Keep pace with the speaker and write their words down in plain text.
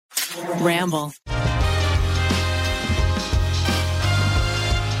Ramble.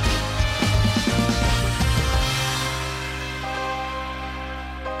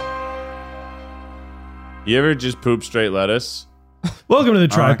 You ever just poop straight lettuce? Welcome to the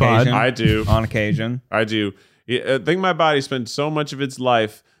tripod. I do. On occasion. I do. I think my body spent so much of its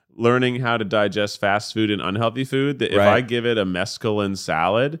life learning how to digest fast food and unhealthy food that if Right. I give it a mescaline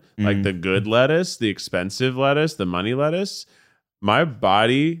salad, like the good lettuce, the expensive lettuce, the money lettuce, my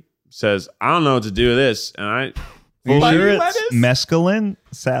body says, I don't know what to do with this. And I... You Fully- sure it's mescaline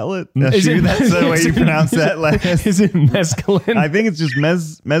salad? Is it- That's the way you pronounce that lettuce. Is it mescaline? I think it's just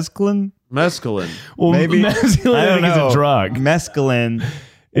mescaline. mescaline. well, Maybe. mescaline I don't know. is a drug. Mescaline.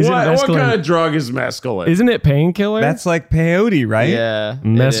 Is What it mescaline? kind of drug is mescaline? Isn't it painkiller? That's like peyote, right? Yeah. it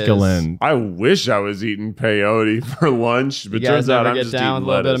mescaline. I wish I was eating peyote for lunch, but is. You guys turns out ever I'm get just down eating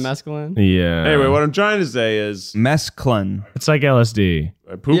with a little lettuce. bit of mescaline? Yeah. Anyway, what I'm trying to say is Mesclun. It's like LSD.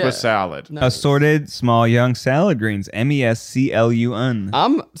 I poop Yeah. a salad. Nice. Assorted small young salad greens. MESCLUN.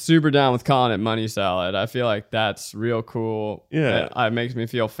 I'm super down with calling it money salad. I feel like that's real cool. Yeah. It makes me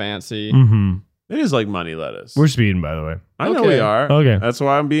feel fancy. Mm-hmm. It is like money lettuce. We're speeding, by the way. I know Okay. we are. Okay. That's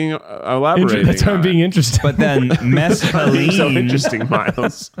why I'm being elaborating. That's how I'm on being it. interested. But then so mescaline. interesting,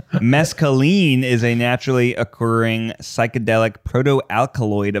 Miles. Mescaline is a naturally occurring psychedelic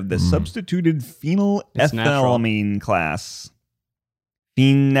protoalkaloid of the substituted It's natural. phenylethylamine class.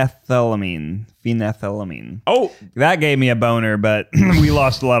 Phenethylamine. Oh, That gave me a boner, but we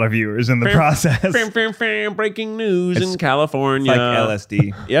lost a lot of viewers in the process. breaking news in It's California. Like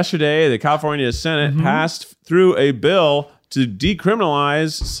LSD. Yesterday, the California Senate passed through a bill to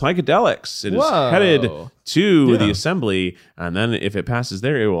decriminalize psychedelics. It is Whoa. headed to the Assembly, and then if it passes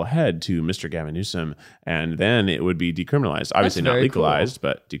there, it will head to Mr. Gavin Newsom, and then it would be decriminalized. Obviously not very legalized,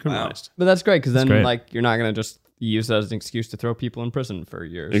 but decriminalized. But that's great because then great. like you're not gonna just use that as an excuse to throw people in prison for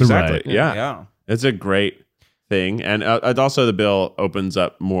years. Exactly. Right. Yeah. Yeah. It's a great thing. And also the bill opens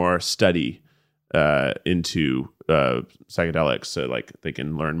up more study into psychedelics. So like they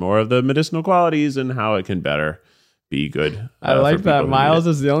can learn more of the medicinal qualities and how it can better be good. I for like people that who Miles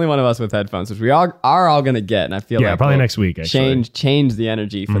need it. is the only one of us with headphones, which we are all gonna get, and I feel Yeah, like probably we'll next week, actually. change the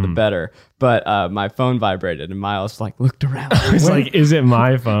energy for the better. But my phone vibrated, and Miles like looked around. It's like, is it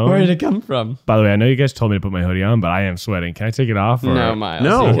my phone? Where did it come from? By the way, I know you guys told me to put my hoodie on, but I am sweating. Can I take it off? Or? No, Miles.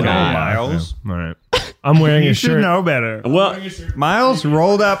 No. you No, cannot. Miles. Okay. All right. I'm wearing You a should shirt. know better. Well, Miles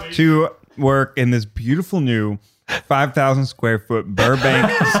rolled up to work in this beautiful new 5,000 square foot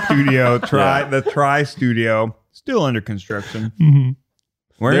Burbank studio, the Tri Studio, still under construction.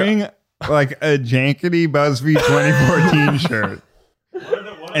 Wearing like a jankety BuzzFeed 2014 shirt.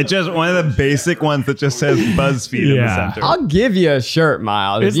 It's just one of the basic ones that just says BuzzFeed in Yeah. the center. I'll give you a shirt,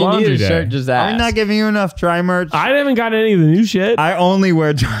 Miles. It's if you need laundry a day. shirt, just ask. I'm not giving you enough Tri merch. I haven't got any of the new shit. I only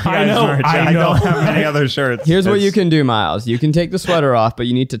wear Tri I know, merch. I I don't know. have many other shirts. Here's what It's- you can do, Miles. You can take the sweater off, but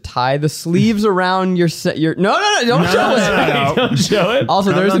you need to tie the sleeves around your no, don't show it. Don't show it.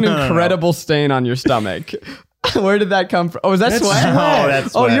 Also, there's an no. incredible stain on your stomach. Where did that come from? Oh, is that sweat? Oh,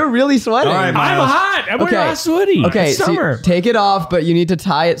 that's Oh, sweat. you're really sweating. All right, I'm Miles. hot. I'm wearing Okay. a hoodie. Okay, It's so summer. take it off, but you need to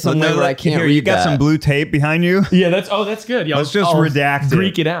tie it somewhere where I can't here, read you got that. some blue tape behind you? Yeah, that's good. Yeah, Let's just redact it.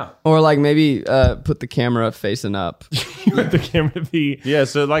 Greek it out. Or like maybe put the camera facing up. You want the camera to be. yeah,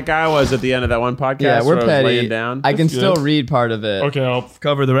 so like I was at the end of that one podcast Yeah, we're where I was petty. laying down. I can That's still good. read part of it. Okay, I'll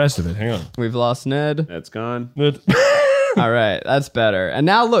cover the rest of it. Hang on. We've lost Ned. It's gone. All right, that's better. And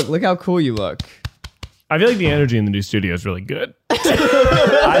now look how cool you look. I feel like the energy in the new studio is really good.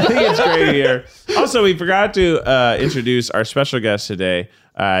 I think it's great here. Also, we forgot to introduce our special guest today.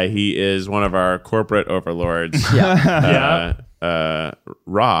 He is one of our corporate overlords. Yeah.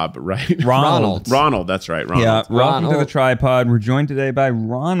 Rob, right? Ronald. Ronald, that's right. Ronald. Yeah, welcome to Ronald. the tripod. We're joined today by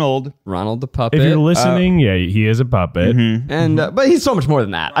Ronald. Ronald the puppet. If you're listening, yeah, he is a puppet. And but he's so much more than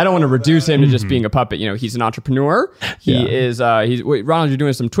that. I don't want to reduce him to just being a puppet. You know, he's an entrepreneur. He is. Wait, Ronald, you're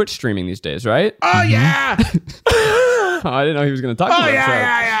doing some Twitch streaming these days, right? Oh, yeah. Oh, I didn't know he was going to talk to us.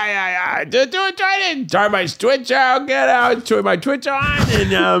 yeah. Try to turn my Twitch out, get out, turn my Twitch on,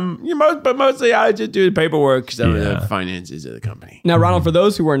 and but mostly I just do the paperwork because I'm Yeah. the finances of the company. Now, Ronald, for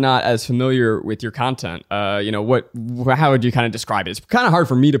those who are not as familiar with your content, you know, how would you kind of describe it? It's kind of hard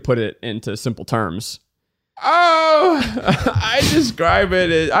for me to put it into simple terms. Oh, I describe it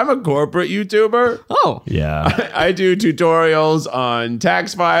as I'm a corporate YouTuber. Oh, Yeah. I do tutorials on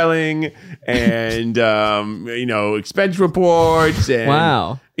tax filing and expense reports and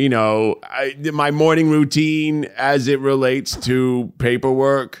Wow. My morning routine as it relates to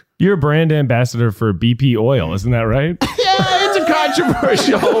paperwork. You're a brand ambassador for BP Oil, isn't that right? Yeah, it's a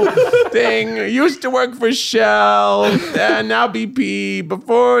controversial thing. Used to work for Shell and now BP.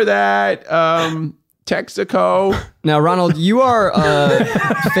 Before that, Texaco. Now, Ronald, you are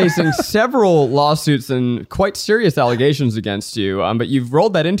facing several lawsuits and quite serious allegations against you, but you've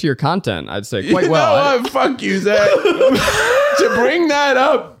rolled that into your content, I'd say, quite well. You know what? Fuck you, Zach. To bring that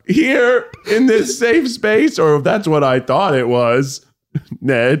up here in this safe space, or if that's what I thought it was,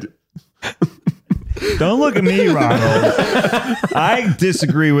 Ned. Don't look at me, Ronald. I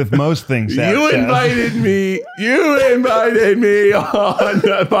disagree with most things. You invited me on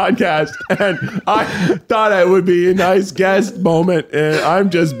the podcast, and I thought it would be a nice guest moment, and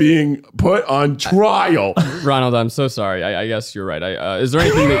I'm just being put on trial. Ronald, I'm so sorry. I guess you're right. Is there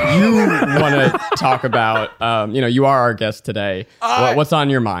anything that you want to talk about? You are our guest today. What's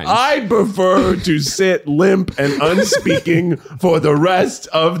on your mind? I prefer to sit limp and unspeaking for the rest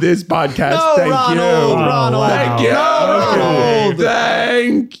of this podcast. No, Thank Ronald, you. Ronald. Thank you. Ronald.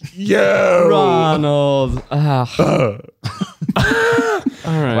 Thank you. Ronald. All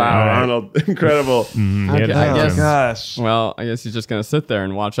right. Wow, Ronald. Incredible. Okay, I guess. Gosh. Well, I guess he's just going to sit there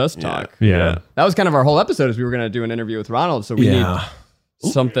and watch us talk. Yeah. That was kind of our whole episode, is we were going to do an interview with Ronald, so we need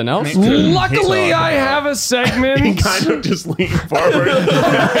something else. Luckily, I have a He segment. kind of just leaned forward.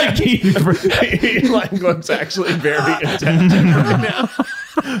 He like looks actually very attentive right now.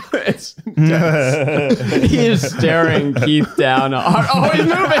 It's intense. He is staring Keith down. Oh, he's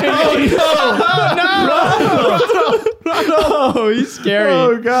moving. Oh, he's scary.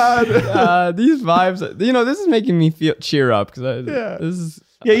 Oh God. These vibes, this is making me cheer up because this is.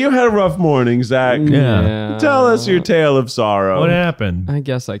 Yeah, you had a rough morning, Zach. Yeah. Tell us your tale of sorrow. What happened? I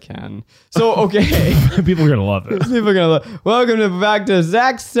guess I can. So, okay. People are gonna love it. People are gonna welcome back to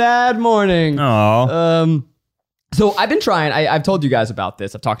Zach's sad morning. Oh. So I've been trying. I've told you guys about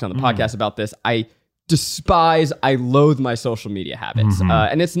this. I've talked on the podcast about this. I loathe my social media habits.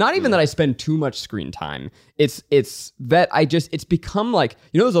 And it's not even that I spend too much screen time. It's that it's become like,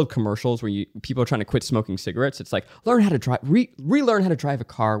 those old commercials where people are trying to quit smoking cigarettes. It's like, learn how to drive, relearn how to drive a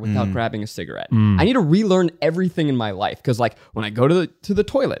car without grabbing a cigarette. I need to relearn everything in my life. Cause like when I go to the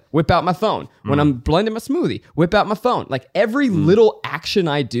toilet, whip out my phone. When I'm blending my smoothie, whip out my phone. Like every little action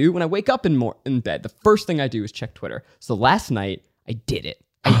I do when I wake up in bed, the first thing I do is check Twitter. So last night I did it.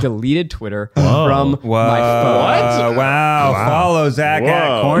 I deleted Twitter from my phone. Wow. Follow Zach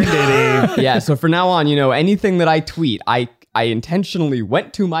at Corn Diddy. Yeah, so from now on, anything that I tweet, I intentionally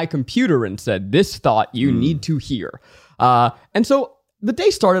went to my computer and said, this thought you need to hear. And so the day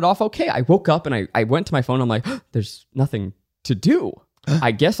started off okay. I woke up and I went to my phone. I'm like, there's nothing to do.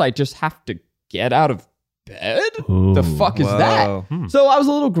 I guess I just have to get out of bed? The fuck is that? So I was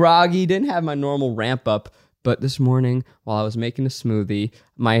a little groggy, didn't have my normal ramp up. But this morning, while I was making a smoothie,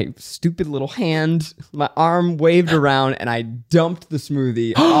 my stupid little hand, my arm waved around, and I dumped the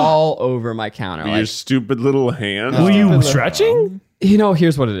smoothie all over my counter. Your stupid little hand. Were you stretching?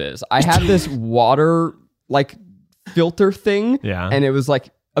 Here's what it is. I have this water, filter thing, and it was,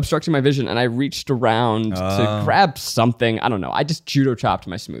 obstructing my vision, and I reached around to grab something. I don't know. I just judo chopped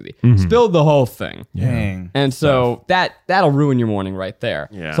my smoothie. Spilled the whole thing. Dang. And so that'll ruin your morning right there.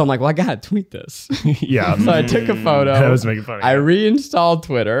 Yeah. So I'm like, well, I gotta tweet this. Yeah. So I took a photo. I was making fun of you. I reinstalled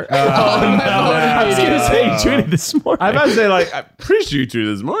Twitter. I was gonna say you tweeted this morning. I'm about to say, I'm pretty sure you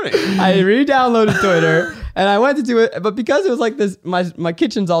tweeted this morning. I re-downloaded Twitter and I went to do it, but because it was like this, my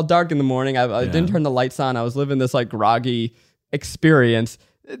kitchen's all dark in the morning. I didn't turn the lights on. I was living this groggy experience.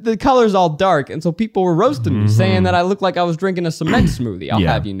 The color's all dark, and so people were roasting me, saying that I looked like I was drinking a cement smoothie. I'll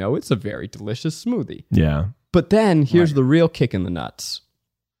have you know, it's a very delicious smoothie. Yeah. But then here's the real kick in the nuts.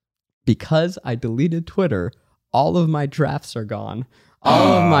 Because I deleted Twitter, all of my drafts are gone. All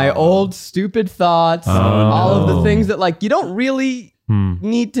of my old stupid thoughts, all of the things that you don't really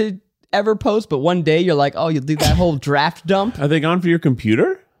need to ever post, but one day you're like, oh, you'll do that whole draft dump. Are they gone for your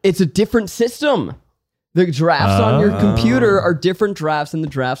computer? It's a different system. The drafts on your computer are different drafts than the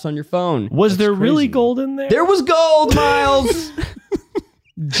drafts on your phone. Was there really gold in there? There was gold, Miles.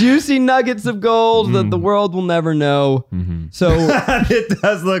 Juicy nuggets of gold that the world will never know. So It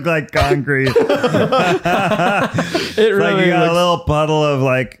does look like concrete. it really You got looks, a little puddle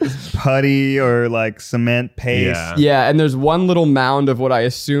of putty or cement paste. Yeah. yeah, and there's one little mound of what I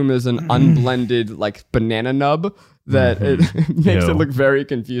assume is an unblended banana nub that it makes it look very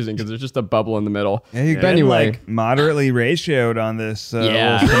confusing because there's just a bubble in the middle. Yeah, you But got anyway, moderately ratioed on this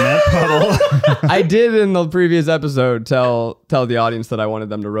Yeah. little cement puddle. I did in the previous episode tell the audience that I wanted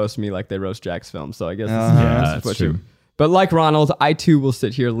them to roast me like they roast Jack's film. So I guess this is that's what true. you. But like Ronald, I too will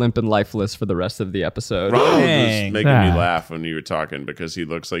sit here limp and lifeless for the rest of the episode. Ronald was Dang. making me laugh when you were talking because he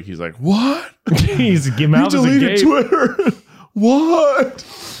looks like he's like, what? He's You mouth is deleted agape. Twitter? what?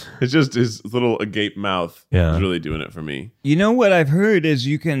 It's just his little agape mouth Yeah. is really doing it for me. You know what I've heard is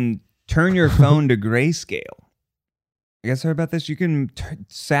you can turn your phone to grayscale. You guys heard about this? You can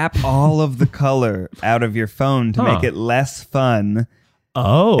sap all of the color out of your phone to make it less fun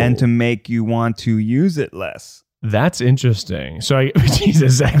and to make you want to use it less. That's interesting. So,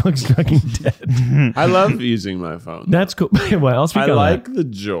 Jesus, Zach looks fucking dead. I love using my phone. That's cool. What else? I like the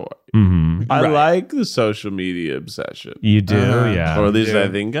joy. I like the social media obsession. You do, yeah. Or at least I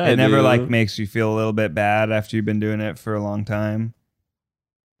think I do. It never like makes you feel a little bit bad after you've been doing it for a long time.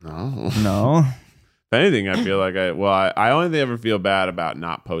 No. If anything, I feel like I only ever feel bad about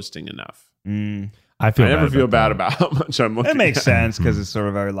not posting enough. I never feel bad about how much I'm looking That makes at. sense because it's sort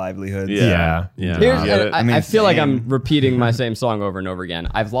of our livelihood. Yeah. I feel like same. I'm repeating my same song over and over again.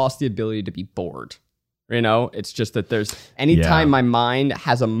 I've lost the ability to be bored. You know, it's just that there's anytime my mind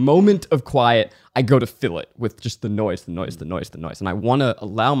has a moment of quiet, I go to fill it with just the noise. And I want to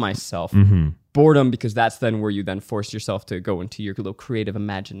allow myself boredom because that's then where you then force yourself to go into your little creative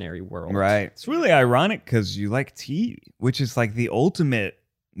imaginary world. Right. It's really ironic because you like tea, which is like the ultimate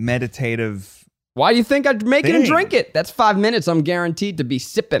meditative. Why do you think I'd make it and Dang. drink it? That's 5 minutes I'm guaranteed to be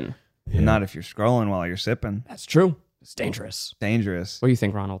sipping. Not if you're scrolling while you're sipping. That's true. It's dangerous. Dangerous. What do you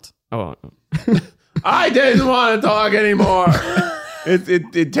think, Ronald? Oh, I didn't want to talk anymore.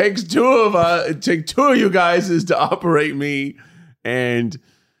 It takes two of us. It takes two of you guys to operate me, and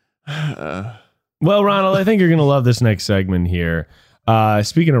Well, Ronald, I think you're going to love this next segment here.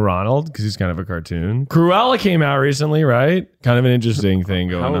 Speaking of Ronald, because he's kind of a cartoon, Cruella came out recently, right? Kind of an interesting thing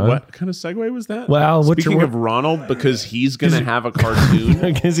going on. what kind of segue was that? Well, what's speaking your of Ronald, because he's gonna have a cartoon.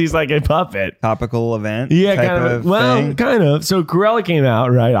 Because he's like a puppet. Topical event. Yeah, type kind of. of Well, thing. kind of. So Cruella came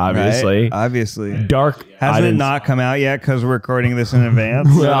out, right? Obviously. Right? Obviously. Dark. I Hasn't it didn't- not come out yet because we're recording this in advance?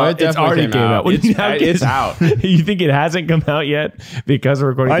 Well, No, it it's definitely already came came out. out. What do you It's- think? it's out. You think it hasn't come out yet because we're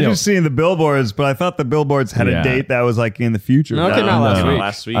recording? I No. just seen the billboards, but I thought the billboards had Yeah. a date that was like in the future. No, it came out last week.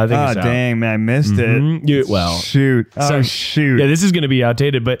 Last week. I think Oh, it's out. dang, man, I missed Mhm. it. Well, shoot. So- Shoot. Yeah, this is going to be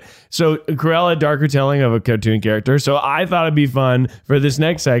outdated, but so Cruella, darker telling of a cartoon character. So I thought it'd be fun for this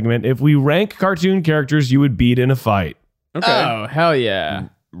next segment if we rank cartoon characters you would beat in a fight. Okay. Oh, hell yeah.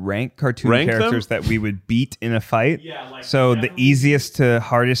 Rank cartoon Rank characters that we would beat in a fight. Yeah, like so the easiest to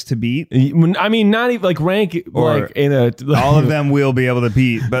hardest to beat. I mean, not even like rank Or like in a All of them will be able to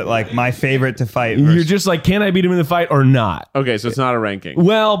beat, but like my favorite to fight. You're versus- just like, can I beat him in the fight or not? Okay, so it's not a ranking.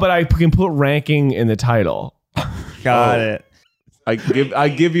 Well, but I can put ranking in the title. got it. I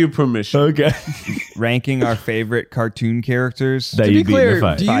give you permission. Okay. Ranking our favorite cartoon characters. That To you be beat in clear, the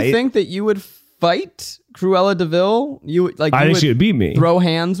fight. do you Fight? think that you would fight Cruella DeVille? You like? I you think she would beat me. throw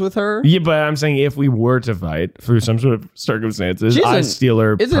hands with her? Yeah, but I'm saying if we were to fight through some sort of circumstances, She I isn't- steal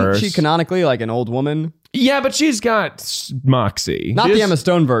her Isn't purse. she canonically like an old woman? Yeah, but she's got moxie. Not the Just- Emma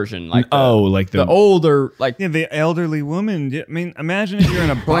Stone version. Like like the older, like Yeah, the elderly woman. I mean, imagine if you're in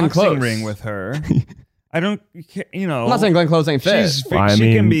a Glenn boxing Close. ring with her. I don't, you know. I'm not saying Glenn Close ain't fit. I she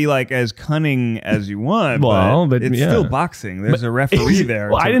mean- can be like as cunning as you want. Well, but it's yeah. still boxing. There's a referee there.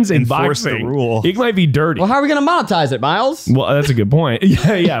 Well, to I didn't say enforce boxing. the rule. It might be dirty. Well, how are we gonna monetize it, Miles? Well, that's a good point.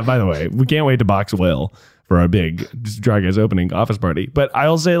 Yeah. By the way, we can't wait to box Will for our big Dry Guys opening office party. But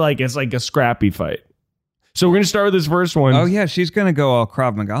I'll say like it's like a scrappy fight. So we're gonna start with this first one. Oh yeah, she's gonna go all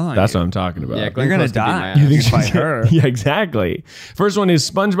Krav Maga on That's you. what I'm talking about. Yeah, Glenn You're gonna Close could beat my die. ass. You think she's- fight her? Yeah, exactly. First one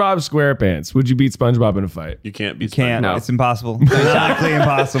is SpongeBob SquarePants. Would you beat SpongeBob in a fight? You can't be. Can't. No. It's impossible. Physically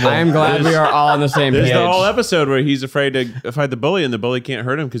impossible. I am glad we are all on the same There's page. the whole episode where he's afraid to fight the bully, and the bully can't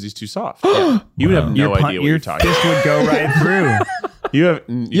hurt him because he's too soft. You would have no idea what your you're talking about. fist would go right through. You have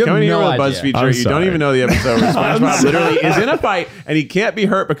coming here no with a idea. BuzzFeed I'm shirt. You don't sorry. even know the episode where SpongeBob literally is in a fight and he can't be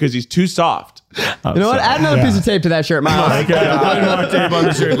hurt because he's too soft. You know what? Add another piece of tape to that shirt, Miles. Okay, I'll put more tape on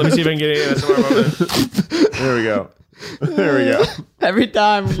the shirt. Let me see if I can get any of this. There we go. There we go. Every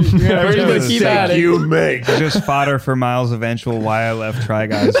time you're gonna keep at it. You make. Just fodder for Miles' eventual Why I Left Try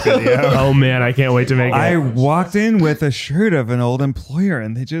Guys video. Oh man, I can't wait to make it. I walked in with a shirt of an old employer,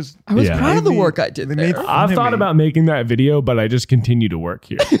 and they just. I was Yeah. proud of the Made me- work I did they made there. fun I've of thought me. about making that video, but I just continue to work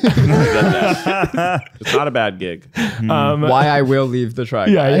here. It's not a bad gig. Why I will leave the try.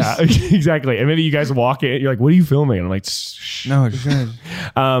 Yeah, guys. yeah, exactly. And maybe you guys walk in, you're like, "What are you filming?" And I'm like, "Shh." No, it's good.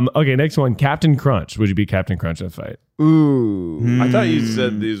 Okay, next one, Captain Crunch. Would you be Captain Crunch in a fight? Ooh. I thought you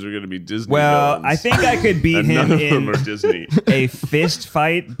said these were going to be Disney Well, villains. I think I could beat and him none of them in are Disney. a fist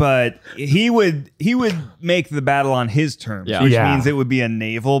fight, but he would make the battle on his terms, Yeah. which Yeah. means it would be a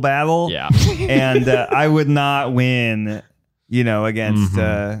naval battle. Yeah. And I would not win, against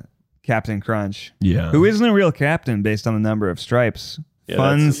Captain Crunch, Yeah. who isn't a real captain based on the number of stripes.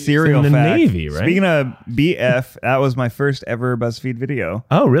 Fun serial in the fact. Navy, right? Speaking of BF, that was my first ever BuzzFeed video.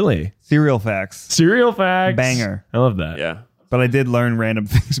 Oh, really? Cereal facts. Cereal facts. Banger. I love that. Yeah. But I did learn random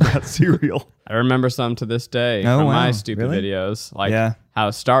things about cereal. I remember some to this day Oh, from wow. my stupid Really? videos. Like Yeah. how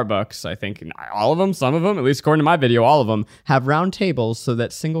Starbucks, I think all of them, some of them, at least according to my video, all of them, have round tables so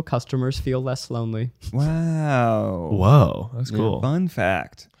that single customers feel less lonely. Wow. Whoa, that's cool. Fun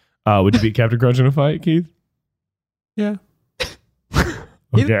fact. Would you beat Captain Crunch in a fight, Keith? Yeah.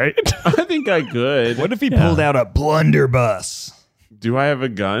 Okay. I think I could. What if he pulled out a blunderbuss? Do I have a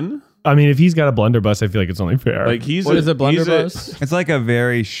gun? I mean, if he's got a blunderbuss, I feel like it's only fair. Like he's What is a he's blunderbuss? It's like a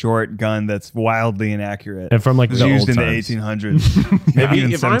very short gun that's wildly inaccurate. and from like It was the used old in times. the 1800s. Maybe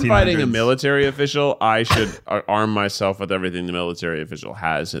even If I'm fighting a 1700s. military official, I should arm myself with everything the military official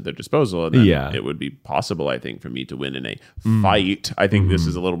has at their disposal. And then Yeah. it would be possible, I think, for me to win in a fight. I think this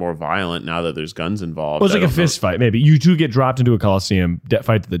is a little more violent now that there's guns involved. Well, it's I like a don't know. fist fight, maybe. You two get dropped into a coliseum,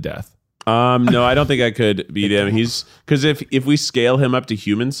 fight to the death. No, I don't think I could beat him. He's because if we scale him up to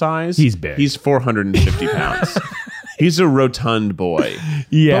human size, He's big. He's 450 pounds. He's a rotund boy.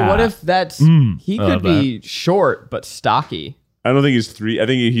 Yeah. But what if that's he I love could be short but stocky? I don't think he's 3. I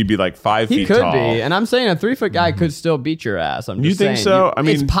think he'd be like 5 He feet could tall. be, and I'm saying a 3-foot guy could still beat your ass. I'm You just think saying. so? I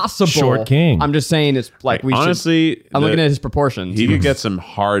mean, it's possible. Short king. I'm just saying it's like we should. Honestly, I'm looking at his proportions. he could get some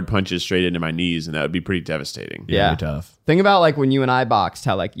hard punches straight into my knees, and that would be pretty devastating. Yeah. Pretty tough. Think about like when you and I boxed,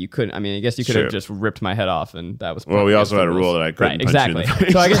 how like you couldn't. I mean, I guess you could have Sure. just ripped my head off, and that was. Well, we also had a rules. rule that I couldn't Right, punch you in exactly. the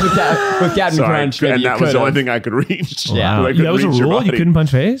face. So I guess with Captain So Crunch, maybe and you that was the only could've. thing I could reach. Yeah. I could That was a reach your rule? You body. couldn't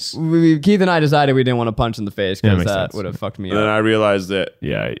punch face? Keith and I decided we didn't want to punch in the face Yeah, because makes that sense. would have fucked me And then up. I realized that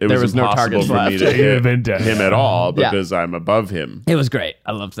Yeah. it There was was no impossible targets for me left. to You'd have hit been dead. him at all Yeah. because I'm above him. It was great.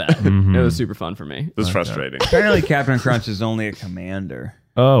 I loved that. Mm-hmm. It was super fun for me. It was frustrating. Apparently, Captain Crunch is only a commander.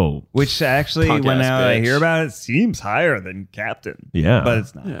 Oh. Which actually, Punk when ass I bitch. hear about it, seems higher than Captain. Yeah. But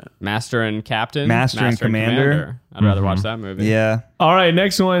it's not. Yeah. Master and Captain. Master and Commander. I'd rather watch that movie. Yeah. All right.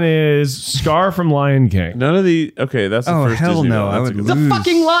 Next one is Scar from Lion King. None of the that's the Oh, first hell Disney no. film. I That's a would good- The lose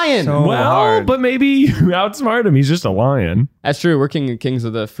fucking lion. so Well, hard. but maybe you outsmart him. He's just a lion. That's true. We're kings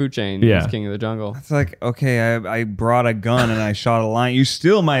of the food chain. Yeah. He's king of the jungle. It's like, okay, I brought a gun and I shot a lion. You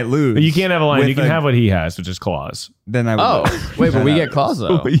still might lose. But you can't have a lion. With You can have what he has, which is claws. Then I would Oh, lose. wait, but we No, get claws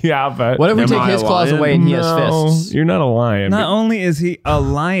though. Yeah, but What if we Am take I his a claws lion? away and he has No, fists? you're not a lion. Not only is he a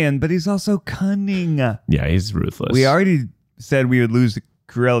lion, but he's also cunning. Yeah, he's ruthless. We already said we would lose to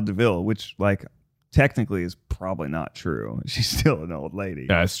Cruella DeVille, which, like, technically is probably not true. She's still an old lady.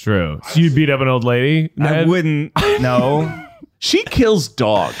 That's true. So you'd beat up an old lady? I Ned? wouldn't. No. She kills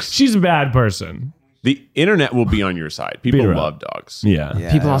dogs. She's a bad person. The internet will be on your side. People Beat her up. love dogs. Yeah.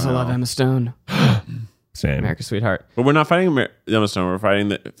 Yeah, People I also don't love know. Emma Stone, Same. America's sweetheart. But we're not fighting Emma Stone. We're fighting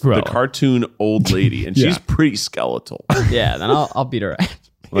the Cruella. cartoon old lady, and Yeah. she's pretty skeletal. Yeah, then I'll beat her ass.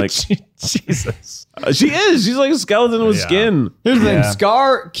 Like Jesus. she is. She's like a skeleton with Yeah. skin. Here's the thing: Yeah.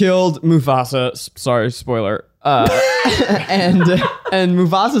 Scar killed Mufasa. Sorry, spoiler. And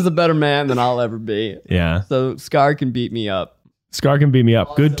Mufasa's a better man than I'll ever be. Yeah. So Scar can beat me up. Scar can beat me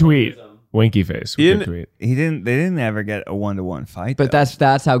up. Good tweet. Winky face. He Good didn't- tweet. They didn't ever get a 1-to-1 fight. But though.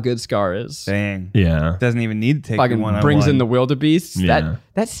 that's how good Scar is. Dang. Yeah. Doesn't even need to take Fucking one. brings in the wildebeests. Yeah.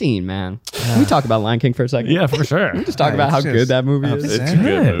 That scene, man. Can we talk about Lion King for a second? Yeah, for sure. Just talk about how it's good just that movie is. It's a upsetting.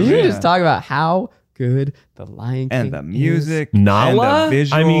 good Yeah. movie. Can we Yeah. just talk about how good the Lion King And the music. Nala? And the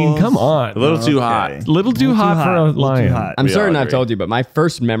visuals. I mean, come on. A little too Okay. hot. Little too hot for a Little too lion. hot. I'm We certain all I've agree. told you, but my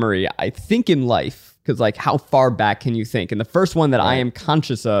first memory, I think in life, because like how far back can you think? And the first one that I am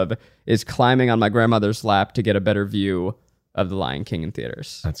conscious of is climbing on my grandmother's lap to get a better view of the Lion King in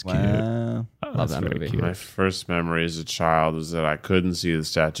theaters. That's cute. Wow. Love That's that very movie. cute. My first memory as a child was that I couldn't see the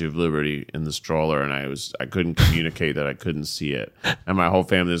Statue of Liberty in the stroller, and I couldn't communicate that I couldn't see it. And my whole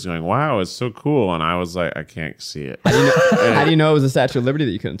family was going, "Wow, it's so cool," and I was like, "I can't see it." How do you know it was a Statue of Liberty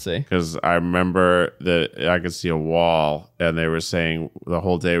that you couldn't see? Because I remember that I could see a wall, and they were saying the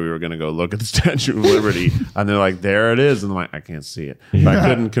whole day we were going to go look at the Statue of Liberty, and they're like, "There it is," and I'm like, "I can't see it." But I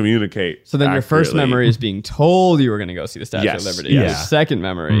couldn't communicate. So then your first accurately. memory is being told you were going to go see the Statue Yes, of Liberty. yeah. Your second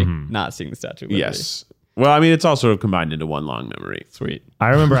memory, not seeing the Statue of Liberty. Yes. Well, I mean, it's all sort of combined into one long memory. Sweet. I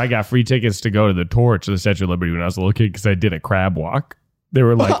remember I got free tickets to go to the Torch of the Statue of Liberty when I was a little kid because I did a crab walk. They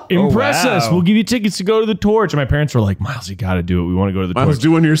were like, impress us. wow. We'll give you tickets to go to the Torch. And my parents were like, Miles, you got to do it. We want to go to the I was Torch.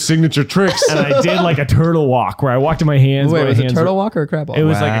 doing your signature tricks. And I did like a turtle walk where I walked to my hands. Wait, but my was it a hands turtle were- walk or a crab walk? It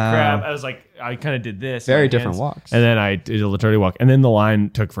was like a Wow. crab. I was like, I kind of did this. Very my different hands. walks. And then I did a turtle walk. And then the line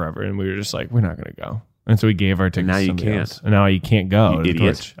took forever. And we were just like, we're not going to go. And so we gave our tickets now to you somebody can't. else. And now you can't go. You to the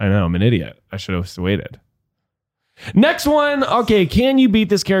idiot. Torch. I know. I'm an idiot. I should have waited. Next one. Okay. Can you beat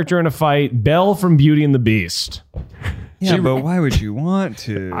this character in a fight? Belle from Beauty and the Beast. Yeah, but why would you want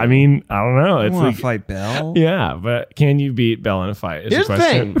to? I mean, I don't know. I It's want like, to fight Belle. yeah, but can you beat Belle in a fight? Is Here's the the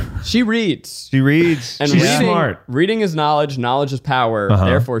question. thing. She reads. She reads. And She's reading, smart. Reading is knowledge. Knowledge is power. Uh-huh.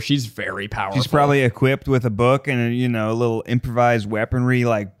 Therefore, she's very powerful. She's probably equipped with a book and a little improvised weaponry,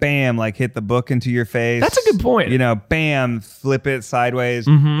 like bam, like hit the book into your face. That's a good point. Bam, flip it sideways.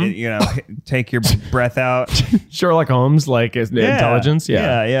 Take your breath out. Sherlock Holmes, like is the intelligence.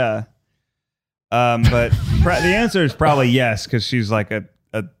 Yeah. yeah. But the answer is probably yes, because she's like a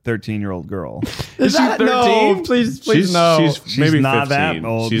 13-year-old girl. Is that 13? No, please no. She's maybe not 15. that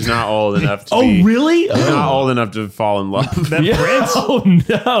old. She's not old enough to Oh, be. really? She's not old enough to fall in love. The Yeah. prince, Oh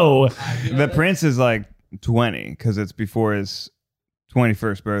no. the prince is like 20 because it's before his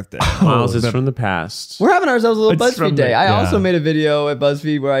 21st birthday. Miles is from the past. We're having ourselves a little It's from BuzzFeed day. the- I yeah. also made a video at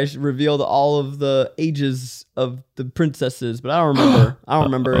BuzzFeed where I revealed all of the ages of the princesses, but I don't remember. I don't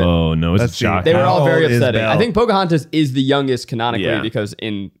remember it. Oh no, it's Let's a see. shock. They were How all very old is upsetting. Belle? I think Pocahontas is the youngest canonically Yeah. because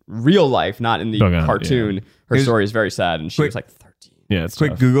in real life, not in the Pocahontas, cartoon, her Here's- story is very sad, and she quick- was like 13. Yeah, it's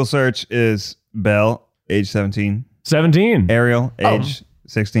Quick tough. Google search is Belle, age 17. 17. Ariel, age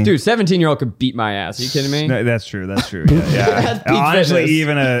 16. Dude, 17-year-old could beat my ass. Are you kidding me? No, that's true. That's true. Yeah. That's peak Honestly, fitness.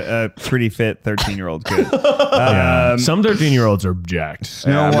 even a pretty fit 13-year-old could. Yeah. Some 13-year-olds are jacked.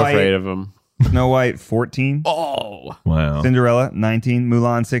 Snow Yeah, I'm White, afraid of him. Snow White, 14. Oh. Wow. Cinderella, 19.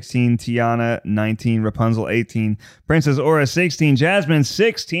 Mulan, 16. Tiana, 19. Rapunzel, 18. Princess Aura, 16. Jasmine,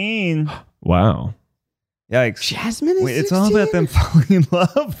 16. Wow. Yikes. Jasmine is Wait, it's all about them falling in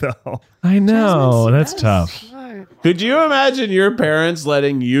love, though. I know. That's tough. Could you imagine your parents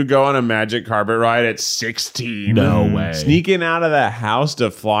letting you go on a magic carpet ride at 16? No way. Sneaking out of the house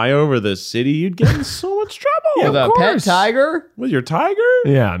to fly over the city, you'd get in so much trouble. With a pet tiger? With your tiger?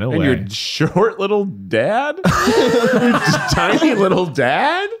 Yeah, no And way. your short little dad? Tiny little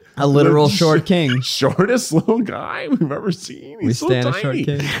dad? A literal The short king. Shortest little guy we've ever seen. He's so stand a tiny. short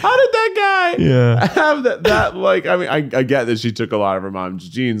king. How did that guy Yeah. have that like, I mean, I get that she took a lot of her mom's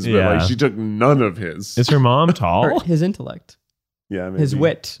genes, but Yeah. like she took none of his. Is her mom Or tall? his intellect. Yeah, maybe. His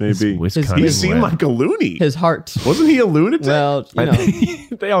wit. Maybe. Wisconsin He his seemed wit. like a loony. His heart. Wasn't he a lunatic? Well, you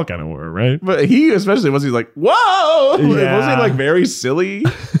know. They all kind of were, right? But he especially was he like, whoa! Yeah. Was he like very silly?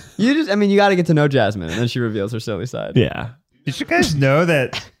 You got to get to know Jasmine, and then she reveals her silly side. Yeah. Did you guys know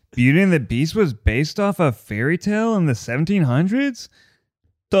that Beauty and the Beast was based off a fairy tale in the 1700s?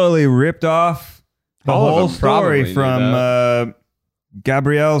 Totally ripped off the All of whole them probably story knew from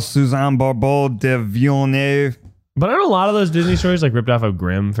Gabrielle Suzanne Barbeau de Villeneuve. But aren't a lot of those Disney stories like ripped off of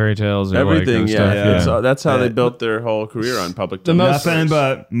Grimm fairy tales or Everything, like yeah. stuff? yeah. So that's how Yeah. they built their whole career on public The domain. most- Nothing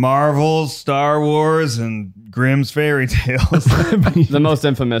but Marvel's, Star Wars, and Grimm's fairy tales. The most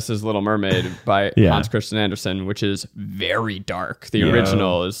infamous is Little Mermaid by Yeah. Hans Christian Andersen, which is very dark. The Yeah.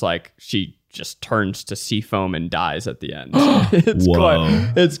 original is like she just turns to sea foam and dies at the end. It's Whoa.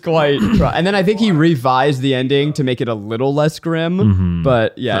 quite. And then I think he revised the ending to make it a little less grim. Mhm.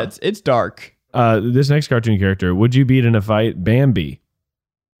 But yeah, it's dark. This next cartoon character, would you beat in a fight? Bambi.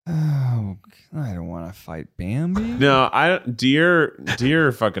 Oh, I don't want to fight Bambi. No, deer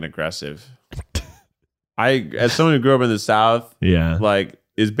are fucking aggressive. As someone who grew up in the South, Yeah. like,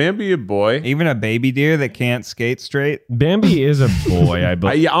 is Bambi a boy? Even a baby deer that can't skate straight. Bambi is a boy, I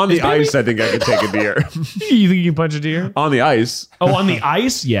believe. Yeah, on the ice, I think I could take a deer. You think you can punch a deer? On the ice. Oh, on the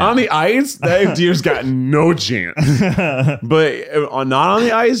ice? Yeah. On the ice, that deer's got no chance. But not on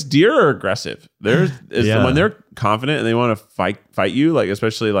the ice, deer are aggressive. Yeah. When they're confident and they want to fight you, like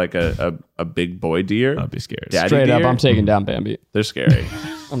especially like a big boy deer. I'd be scared. Daddy Straight up, deer, I'm taking down Bambi. they're scary.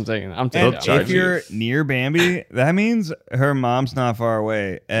 I'm taking And down. charge if you're near Bambi, that means her mom's not far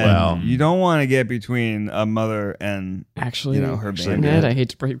away, and Well. you don't want to get between a mother and Actually, her Bambi. Ned, I hate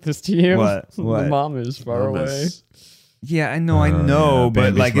to break this to you. What? The What? mom is far away. Almost. Yeah, I know, yeah, but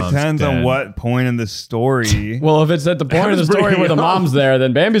Bambi's like it mom's depends on dead. what point in the story. Well, if it's at the point of the was story bringing where the it up. mom's there,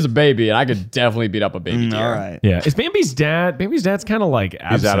 then Bambi's a baby, and I could definitely beat up a baby deer. All right. Yeah. Is Bambi's dad? Bambi's dad's kind of like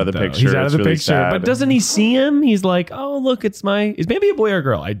absent, out of the though. picture. He's out of It's the really picture. sad. But doesn't he see him? He's like, oh, look, it's my. Is Bambi a boy or a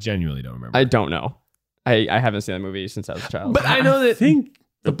girl? I genuinely don't remember. I don't know. I haven't seen that movie since I was a child. but I know that.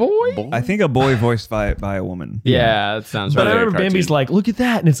 the boy? I think a boy voiced by a woman. Yeah, that sounds But right. I remember cartoon. Bambi's like, look at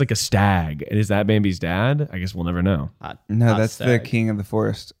that. And it's like a stag. And is that Bambi's dad? I guess we'll never know. No, that's the king of the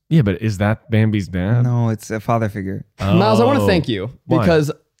forest. Yeah, but is that Bambi's dad? No, it's a father figure. Miles, I want to Oh. thank you Why?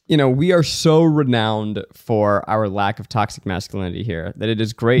 because we are so renowned for our lack of toxic masculinity here that it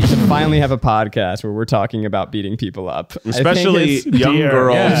is great to finally have a podcast where we're talking about beating people up. Especially I think young Deer.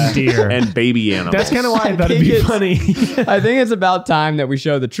 girls Yeah. Deer. and baby animals. That's kind of why I thought I it'd be think funny. I think it's about time that we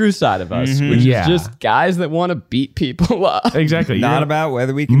show the true side of us, which Yeah. is just guys that want to beat people up. exactly. Not You're- about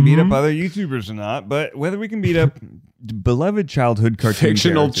whether we can beat up other YouTubers or not, but whether we can beat up beloved childhood cartoon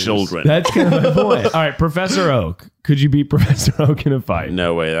Fictional characters. children. That's kind of my point. All right, Professor Oak. Could you beat Professor Oak in a fight?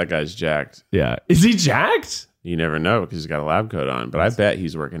 No way, that guy's jacked. Yeah. Is he jacked? You never know because he's got a lab coat on, but I bet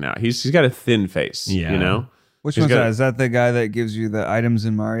he's working out. He's got a thin face. Yeah. You know? Which He's one's got- that? Is that the guy that gives you the items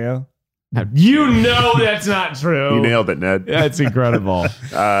in Mario? You know that's not true. You nailed it, Ned. That's incredible. We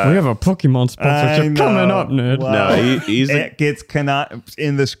have a Pokemon sponsorship coming up, Ned. No, he's it gets cannot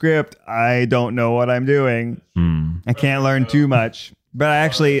in the script. I don't know what I'm doing. I can't learn too much, but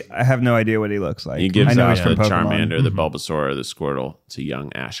I have no idea what he looks like. He gives I know out he's the from Pokemon. Charmander, the Bulbasaur, the Squirtle to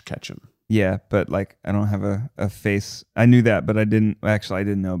young Ash Ketchum. Yeah, but like I don't have a face. I knew that, but I didn't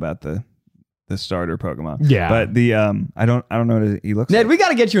know about the starter Pokemon. Yeah. but the I don't know what he looks Ned, like. we got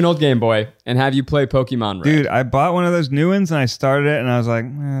to get you an old Game Boy and have you play Pokemon Red. Dude, I bought one of those new ones and I started it and I was like,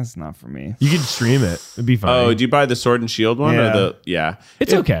 it's not for me. You could stream it. It'd be fine. Oh, do you buy the Sword and Shield one? Yeah. Or the, yeah.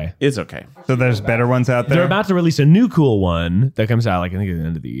 It's okay. It's okay. So there's better ones out there. They're about to release a new cool one that comes out, like, I think at the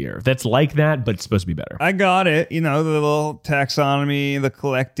end of the year. That's like that, but it's supposed to be better. I got it. You know, the little taxonomy, the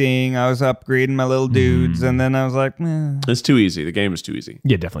collecting. I was upgrading my little dudes and then I was like, It's too easy. The game is too easy.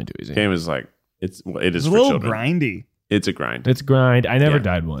 Yeah, definitely too easy. The game is like, it is it's a for little children. grindy. It's a grind. It's grind. I never Yeah.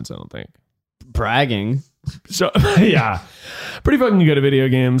 died once, I don't think. Bragging. So yeah, pretty fucking good at video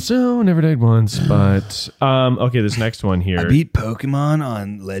games. So never died once, but okay, this next one here. I beat Pokemon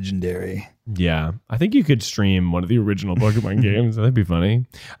on Legendary. Yeah, I think you could stream one of the original Pokemon games. That'd be funny.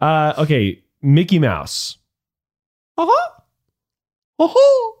 Okay, Mickey Mouse.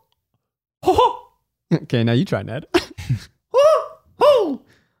 Okay, now you try, Ned.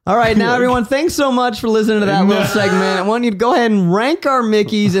 All right, now everyone, thanks so much for listening to that little segment. I want you to go ahead and rank our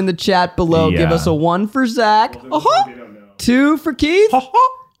Mickeys in the chat below. Yeah. Give us a 1 for Zach, 2 for Keith,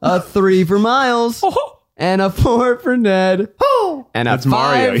 a 3 for Miles, and a 4 for Ned, and a That's 5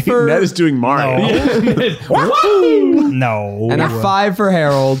 Mario. for Ned is doing Mario. No. and a 5 for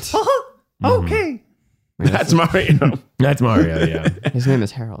Harold. Okay. That's Mario. That's Mario. Yeah, His name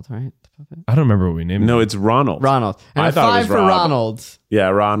is Harold, right? I don't remember what we named No, it. it's Ronald. Ronald. And I a thought it 5 was for Rob. Ronald. Yeah,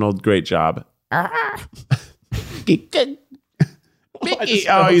 Ronald. Great job. Mickey.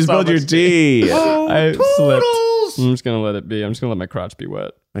 Oh, you spilled your tea. I slipped. I'm just gonna let it be. I'm just gonna let my crotch be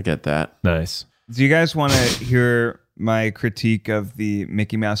wet. I get that. Nice. Do you guys want to hear my critique of the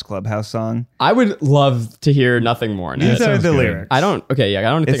Mickey Mouse Clubhouse song? I would love to hear nothing more. Ned. These are sounds the good. lyrics. I don't. Okay, yeah, I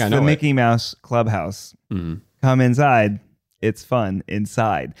don't think It's I know the it. Mickey Mouse Clubhouse. Mhm. Come inside. It's fun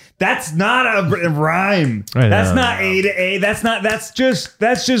inside. That's not a rhyme. I know. That's not A to A. That's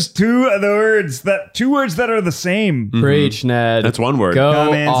just two of the words two words that are the same. Preach, Ned. That's one word. Go Come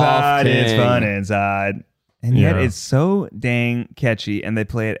off, inside. It's King. fun inside. And yet Yeah. it's so dang catchy, and they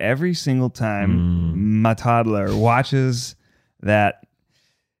play it every single time my toddler watches that.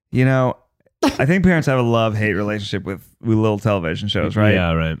 You know, I think parents have a love-hate relationship with little television shows, right?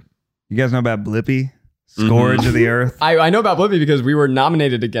 Yeah, right. You guys know about Blippi? Scourge of the Earth? I know about Blippi because we were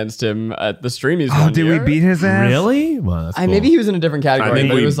nominated against him at the Streamies. Oh, one did year. we beat his ass? Really? Well, that's cool. Maybe he was in a different category. I think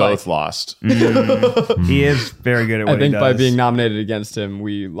but we it was both like, lost. He is very good at what I think he by does. being nominated against him,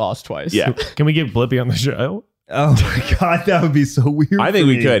 we lost twice. Yeah. Can we get Blippi on the show? Oh my god, that would be so weird. I think for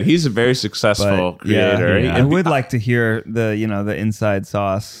we me. could. He's a very successful But, yeah, creator. yeah. I would like to hear the inside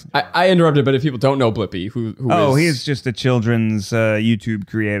sauce. I interrupted, but if people don't know Blippi, who Oh, is, he's just a children's YouTube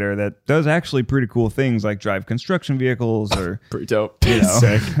creator that does actually pretty cool things like drive construction vehicles or pretty dope. you know,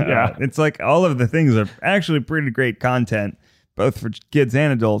 Sick. Yeah. it's like all of the things are actually pretty great content, both for kids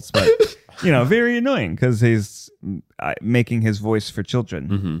and adults. But very annoying because he's making his voice for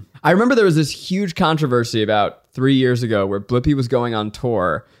children. I remember there was this huge controversy about 3 years ago where Blippi was going on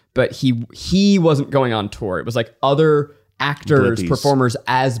tour, but he wasn't going on tour. It was like other actors, Blippies. performers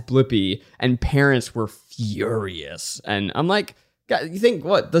as Blippi, and parents were furious. And I'm like, God, you think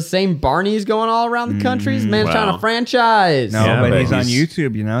what the same Barney's going all around the country? This man's trying wow. to franchise. No, Yeah, but but he's on he's-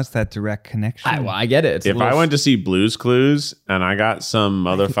 YouTube. It's that direct connection. I get it. It's a If little- I went to see Blue's Clues and I got some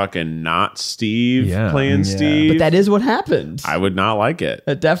motherfucking not Steve Yeah. playing Yeah. Steve, but that is what happened. I would not like it.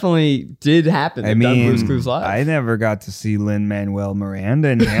 That definitely did happen. I They've done mean, Blue's Clues live. I never got to see Lin-Manuel Miranda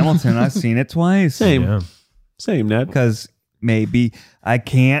in Hamilton. I've seen it twice. Yeah. Same, Ned. Because maybe I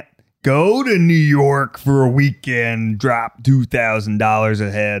can't go to New York for a weekend, drop $2,000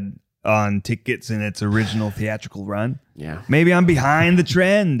 a head on tickets in its original theatrical run. Yeah. Maybe I'm behind the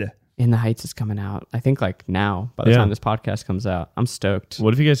trend. In the Heights is coming out. I think like now, by the Yeah. time this podcast comes out. I'm stoked.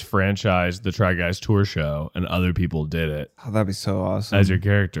 What if you guys franchised the Try Guys tour show and other people did it Oh, that'd be so awesome. as your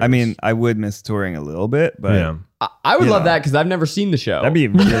characters? I mean, I would miss touring a little bit, but yeah. I would love Yeah. that because I've never seen the show. that'd be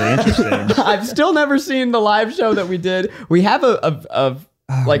really interesting. I've still never seen the live show that we did. We have a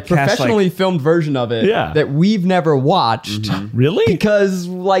like cast, professionally filmed version of it Yeah. that we've never watched. Really? Because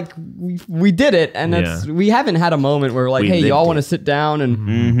like we did it, and that's we haven't had a moment where we're like, We hey, lived y'all it. want to sit down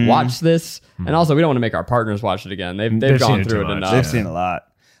and watch this, and also we don't want to make our partners watch it again. They've They've seen gone it through too it much. enough. They've seen a lot.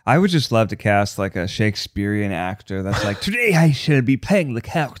 I would just love to cast like a Shakespearean actor that's like, today I shall be playing the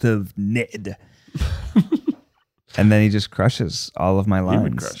character of Ned. And then he just crushes all of my He lines.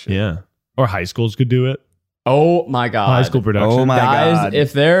 would crush it. Yeah. Or high schools could do it. Oh my god, High school production. Oh my guys! God.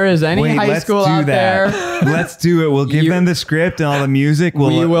 If there is any Wait, high let's school do out that. there, Let's do it. We'll give them the script and all the music.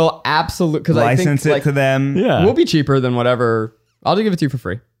 we will absolutely because I think license it like, to them. Yeah. we'll be cheaper than whatever. I'll just give it to you for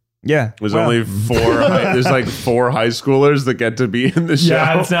free. Yeah. There's Well, only 4. There's like 4 high schoolers that get to be in the show.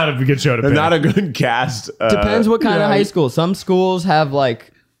 Yeah, it's not a good show to They're pick. not a good cast. Depends what kind of yeah. high school. Some schools have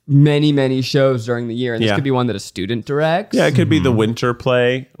like many shows during the year, and this Yeah. could be one that a student directs. Yeah, it could be the winter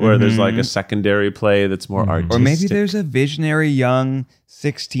play where there's like a secondary play that's more artistic. or maybe there's a visionary young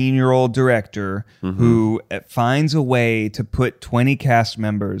 16-year-old director who finds a way to put 20 cast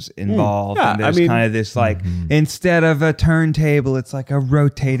members involved. Yeah, and I there's mean- kind of this like, instead of a turntable, it's like a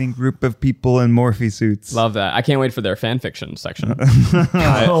rotating group of people in Morphe suits. Love that. I can't wait for their fan fiction section.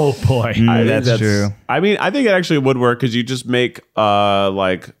 Oh boy. I think that's true. I mean, I think it actually would work because you just make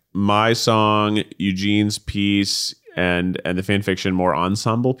like my song, Eugene's piece, and the fan fiction more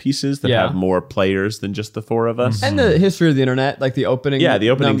ensemble pieces that Yeah. have more players than just the 4 of us. And the history of the internet, like the opening. Yeah, the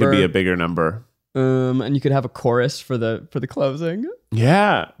opening number, could be a bigger number. and you could have a chorus for the closing.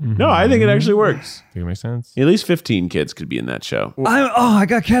 Yeah. No, I think it actually works. Think it makes sense? At least 15 kids could be in that show. I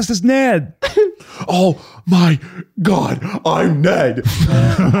got cast as Ned. Oh my God, I'm Ned.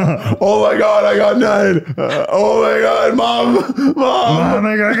 Oh my God, I got Ned. Oh my God, Mom. Oh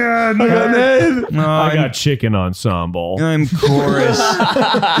my God. I got Ned. I got chicken ensemble. I'm chorus.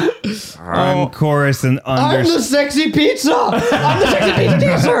 I'm chorus and I'm the sexy pizza. I'm the sexy pizza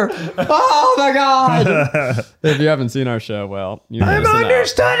dancer. Oh my god! If you haven't seen our show, well, you I'm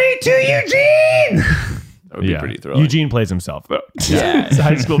understudy to Eugene. That would be pretty thrilling. Eugene plays himself though. Yeah. It's a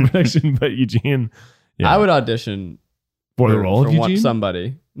high school production, but Eugene. Yeah. I would audition for the role of Eugene.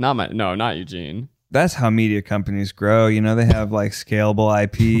 somebody. Not Eugene. That's how media companies grow. You know, they have like scalable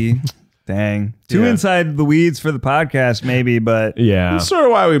IP. Dang. Too Yeah. inside the weeds for the podcast, maybe, but Yeah. That's sort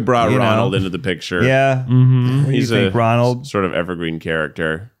of why we brought You know. Ronald into the picture. yeah. Mm-hmm. What do you He's think, a Ronald? sort of evergreen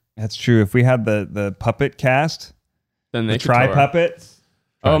character. That's true. If we had the puppet cast, Then they the could tri tour. puppets.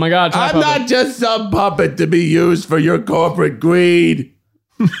 Oh my god! Tri puppet. just some puppet to be used for your corporate greed.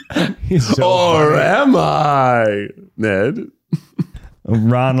 He's so Or am I, Ned?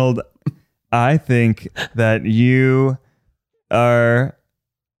 Ronald, I think that you are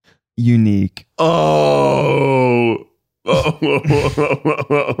unique. Oh.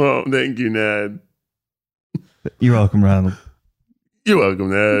 Oh. Thank you, Ned. You're welcome, Ronald. You're welcome,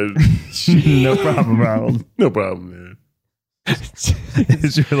 Ned. No problem, Ronald. No problem, Ned.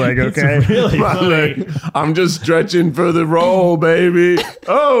 Is your leg okay? really My funny. leg. I'm just stretching for the role, baby.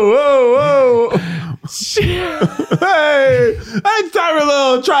 Oh. Hey, it's time for a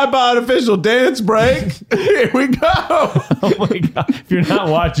little tripod official dance break. Here we go. Oh my god! If you're not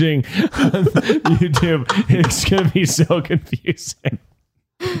watching on YouTube, it's gonna be so confusing.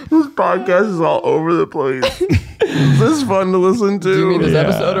 This podcast is all over the place. Is this fun to listen to? Do you mean this Yeah.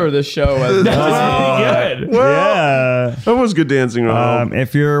 episode or this show? As That's pretty good. Yeah. That was good dancing, Ronald.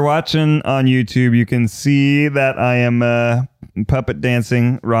 If you're watching on YouTube, you can see that I am puppet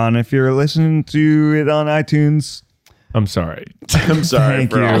dancing. Ron, if you're listening to it on iTunes, I'm sorry. I'm sorry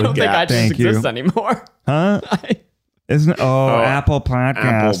thank for you. all I the don't think I gaps. just Thank you. exist anymore. huh? Isn't it? Apple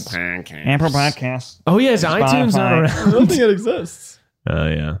Podcasts. pancakes. Apple Podcasts. Oh yeah, is iTunes not Spotify. around? I don't think it exists. Oh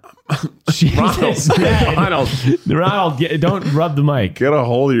yeah. Jesus. Ronald, Ronald, don't rub the mic. get a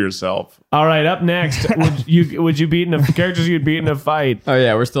hold of yourself. All right, up next, would you beat in a characters you'd beat in a fight? Oh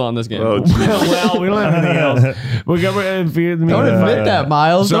yeah, we're still on this game. Oh, Well, we don't have anything else. We got. Don't admit that,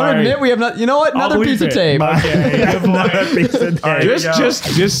 Miles. Sorry. Don't admit we have not. You know what? I'll Another believe piece of it. tape. Okay, good point. Another piece of tape. All right,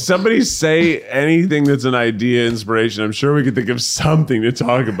 just somebody say anything that's an idea, inspiration. I'm sure we could think of something to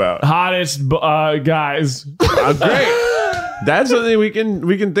talk about. Hottest guys. Great. That's something we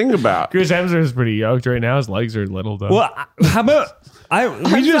can think about. Chris Hemsworth is pretty yoked right now. His legs are little though. Well, how about we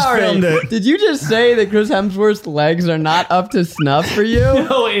I'm just sorry. filmed it. Did you just say that Chris Hemsworth's legs are not up to snuff for you?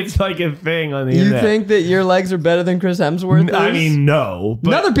 No, it's like a thing on the You internet. think that your legs are better than Chris Hemsworth? I mean, no.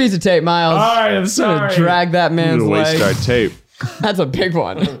 But another piece of tape, Miles. all right, I'm I'm gonna sorry. drag that We're man's gonna waste our leg. tape. That's a big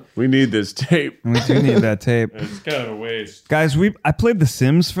one. We need this tape. We do need that tape. It's kind of a waste. Guys, I played The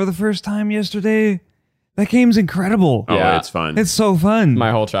Sims for the first time yesterday. That game's incredible. Oh, Yeah. it's fun. It's so fun.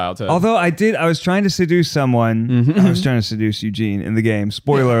 My whole childhood. Although I was trying to seduce someone. Mm-hmm. I was trying to seduce Eugene in the game.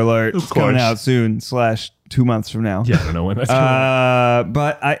 Spoiler alert. It's coming course. out soon / 2 months from now. Yeah, I don't know when that's coming out.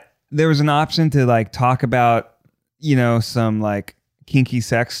 But there was an option to like talk about, some like kinky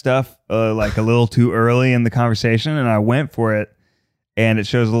sex stuff, like a little too early in the conversation. And I went for it, and it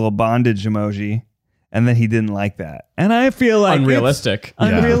shows a little bondage emoji. And then he didn't like that. And I feel like unrealistic.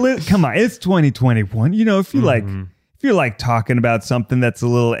 Unrealistic. Come on, it's 2021. If you if you're like talking about something that's a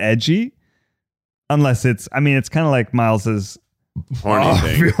little edgy, unless it's kind of like Miles's Horny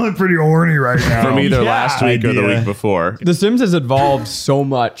thing. feeling pretty horny right now. From either last week or the idea. week before. The Sims has evolved so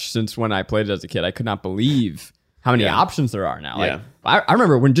much since when I played it as a kid. I could not believe how many options there are now. Like, Yeah. I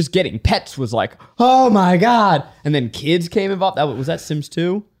remember when just getting pets was like, oh my God. And then kids came involved. Was that Sims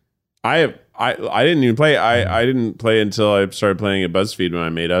 2? I didn't even play. I didn't play until I started playing at BuzzFeed when I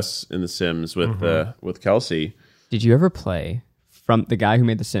made Us in The Sims with Kelsey. Did you ever play from the guy who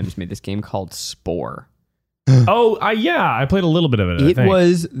made The Sims made this game called Spore? I played a little bit of it. It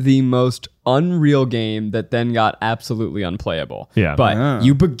was the most unreal game that then got absolutely unplayable. Yeah. But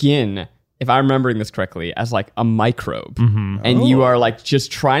you begin, if I'm remembering this correctly, as like a microbe. And you are like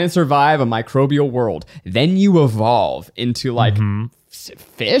just trying to survive a microbial world. Then you evolve into like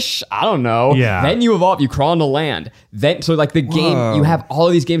fish? I don't know. Yeah. Then you evolve, you crawl into land. Then so like the game, you have all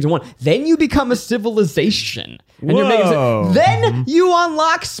of these games in one. Then you become a civilization. And you're making then you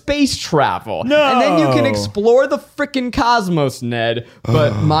unlock space travel. No. And then you can explore the freaking cosmos, Ned.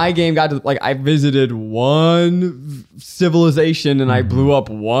 But my game got to like I visited one civilization and I blew up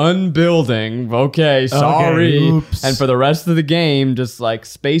one building. Okay, sorry. oops. And for the rest of the game, just like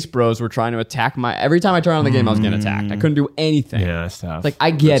space bros were trying to attack every time I turned on the game, I was getting attacked. I couldn't do anything. Yeah, that's tough. Like I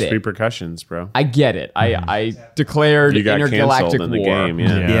get It's it. repercussions, bro. I get it. I declared You got intergalactic canceled in the war. game.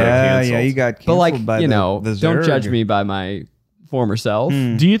 Yeah, Yeah, you got canceled But like, by don't the Zerg. judge me by my former self.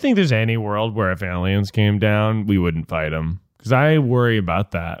 Do you think there's any world where if aliens came down, we wouldn't fight them? Because I worry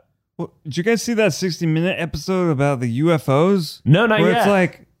about that. Well, did you guys see that 60-minute episode about the UFOs? No, not Where yet. it's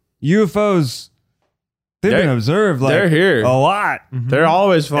like UFOs, they've They're- been observed like they're here. a lot. They're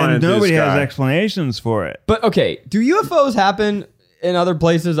always flying And through nobody the has sky. explanations for it. But okay, do UFOs happen in other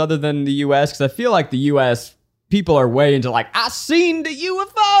places other than the US? Because I feel like the US people are way into like, I seen the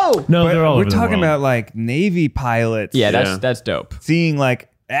UFO. no, But they're all we're over the talking world. about like Navy pilots Yeah, Yeah. that's dope. seeing like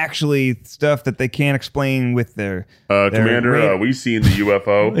actually stuff that they can't explain with their Commander, radar. we seen the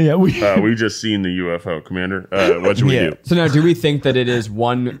UFO. Yeah, we just seen the UFO, Commander. What should we Yeah. do? So now, do we think that it is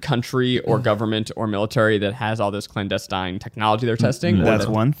one country or government or military that has all this clandestine technology they're testing? Or That's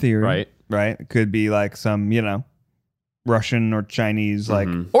that- one theory. Right. It could be like some, Russian or Chinese, like,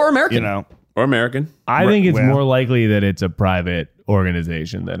 Or American. Or American? I think it's well- more likely that it's a private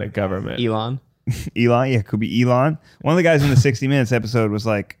organization than a government. Elon. Elon. Yeah, it could be Elon. One of the guys in the 60 Minutes episode was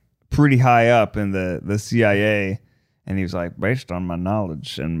like pretty high up in the CIA. And he was like, based on my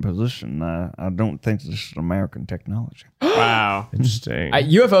knowledge and position, I don't think this is American technology. Wow. Interesting.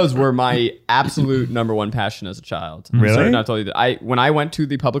 UFOs were my absolute number one passion as a child. Really? So not totally that. When I went to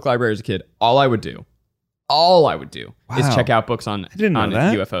the public library as a kid, all I would do is Wow. check out books on didn't know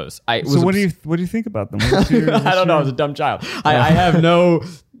that. UFOs. So what do you think about them? What's your- I don't know. I was a dumb child. I have no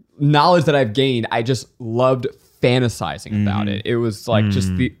knowledge that I've gained. I just loved fantasizing about it. It was like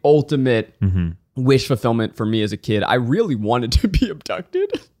just the ultimate wish fulfillment for me as a kid. I really wanted to be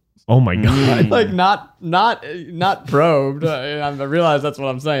abducted. oh my god. Like not probed. I realize that's what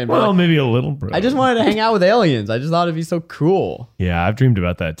I'm saying. But Well, like, maybe a little. Bro. I just wanted to hang out with aliens. I just thought it'd be so cool. Yeah, I've dreamed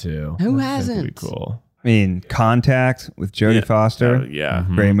about that too. Who I think it'd hasn't? be cool. I mean, Contact with Jodie Foster. Yeah.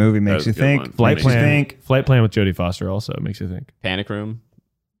 Great movie. That Makes was you a good think. one. Flight Makes you plan. think. Flight plan with Jodie Foster also makes you think. Panic Room.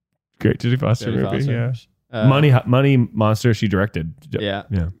 Great Jodie Foster Jodie movie. Foster. Yeah. Money Monster. She directed. Yeah.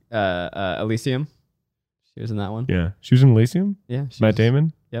 Yeah. Elysium. She was in that one. Yeah. She was in Elysium. Yeah. she Matt was-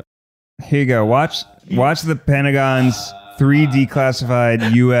 Damon. Here you go. Watch the Pentagon's 3 declassified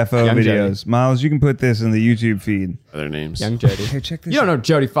UFO Young videos. Miles, you can put this in the YouTube feed. Other names. Young Jodie. Here, check this You don't out.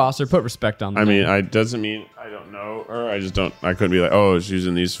 know Jodie Foster. Put respect on the I mean, name. doesn't mean I don't know her. I just don't. I couldn't be like, oh, she's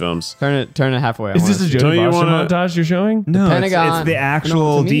in these films. Turn it halfway. I Is wanna this a see. Don't Jodie you Foster wanna- montage you're showing? No, Pentagon. it's the I actual don't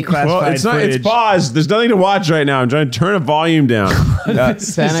know what to mean. declassified Well, it's not. footage. It's paused. There's nothing to watch right now. I'm trying to turn a volume down. Pentagon.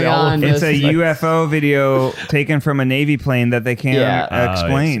 It's just, a like- UFO video taken from a Navy plane that they can't Yeah. I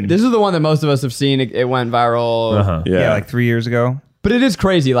explain. see. This is the one that most of us have seen. It went viral. Uh-huh. yeah, like 3 years ago. But it is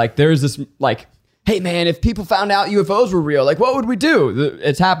crazy. Like, there's this, like, hey, man, if people found out UFOs were real, like, what would we do?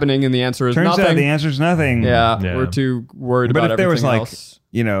 It's happening, and the answer is Turns nothing. out the answer is nothing. Yeah, Yeah. we're too worried But about if there was everything like, else.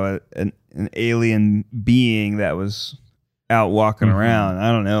 an alien being that was out walking around.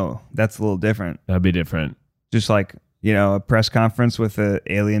 I don't know. That's a little different. That'd be different. Just like, a press conference with an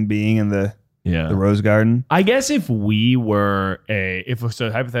alien being in the Yeah. Rose Garden. I guess if we were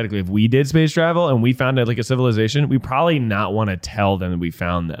hypothetically, if we did space travel and we found like a civilization, we probably not want to tell them that we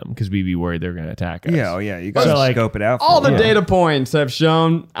found them because we'd be worried they're going to attack us. Yeah, you got to So, like, scope it out. For All the them. data points have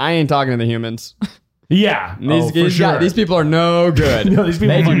shown I ain't talking to the humans. Yeah. These people are no good. No, these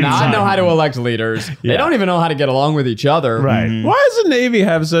people they do fucking not suck. know how to elect leaders. They Yeah. don't even know how to get along with each other. Right. Why does the Navy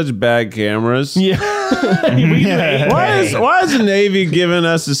have such bad cameras? Yeah. Why is the Navy giving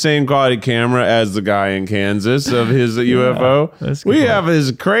us the same quality camera as the guy in Kansas of his UFO? that's a good We point. have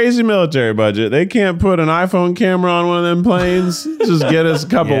his crazy military budget. They can't put an iPhone camera on one of them planes. Just get us a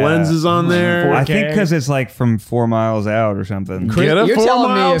couple Yeah. lenses on there. I think because it's like from 4 miles out or something. Get a You're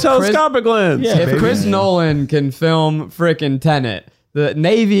telling me 4-mile if telescopic lens. Yeah. If Chris Nolan can film frickin' Tenet, the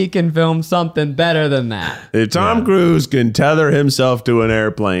Navy can film something better than that. If Tom Cruise can tether himself to an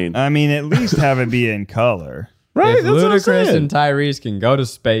airplane, I mean, at least have it be in color. right? If That's what I'm Ludacris saying. and Tyrese can go to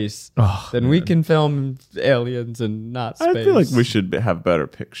space, Oh, then we can film aliens and not space. I feel like we should have better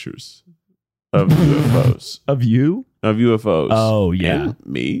pictures of UFOs. Of you? Of UFOs. Oh, yeah. And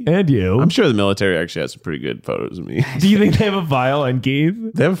me. And you. I'm sure the military actually has some pretty good photos of me. Do you think they have a file on Keith?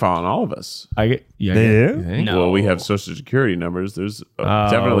 They have a file on all of us. They do? No. Well, we have social security numbers. There's Oh,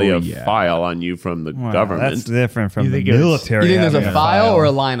 definitely a yeah. file on you from the Wow, government. That's different from You the think it's- military. You think there's having a file or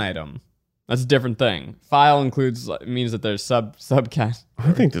a line item? That's a different thing. File includes means that there's subcat.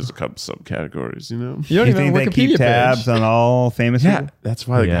 I think there's a couple subcategories, you know? You don't You even think have a they keep Wikipedia tabs page. on all famous Yeah, people? that's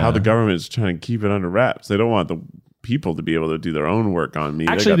why Yeah. how the government is trying to keep it under wraps. They don't want the people to be able to do their own work on me.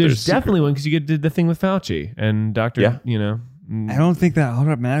 They Actually, got their there's secret- definitely one because you did the thing with Fauci and Dr. Yeah. I don't think that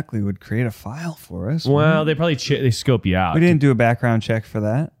automatically would create a file for us. Well, they probably they scope you out. we didn't do a background check for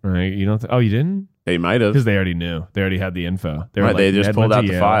that. Right? You don't. Oh, you didn't? They might have. Because they already knew. They already had the info. They, were Right, like, they just Ned pulled went out to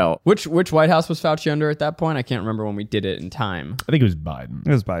the Yale. file. Which White House was Fauci under at that point? I can't remember when we did it in time. I think it was Biden.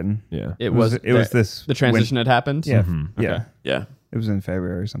 It was Biden. Yeah. It was this the transition had happened. Yeah, Mhm. yeah. Okay. Yeah. It was in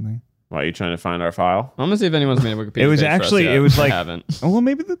February or something. Why are you trying to find our file? I'm gonna see if anyone's made a Wikipedia. It was page for us actually- yet. it was I like- haven't. Oh, well,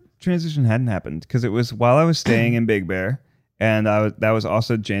 maybe the transition hadn't happened because it was while I was staying in Big Bear, and that was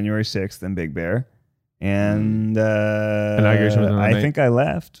also January 6th in Big Bear, and Inauguration was on the I night. think I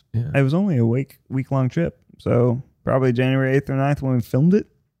left. Yeah. It was only a week long trip, so probably January 8th or 9th when we filmed it.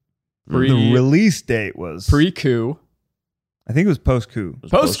 Pre- The release date was Pre-coup. I think it was post coup,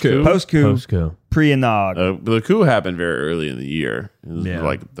 Post-coup. post coup, Post-coup. pre-inaug. The coup happened very early in the year. It was Yeah.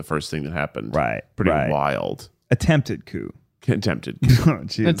 like the first thing that happened. Right, Pretty right. wild. Attempted coup. Attempted. Oh,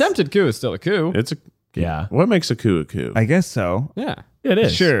 jeez. Attempted coup is still a coup. It's a Yeah. What makes a coup a coup? I guess so. Yeah. It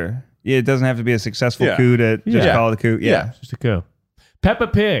is. Sure. Yeah, it doesn't have to be a successful Yeah. coup to just Yeah. call it a coup. Yeah. It's just a coup. Peppa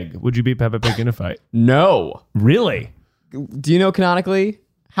Pig. Would you beat Peppa Pig in a fight? No. Really? Do you know canonically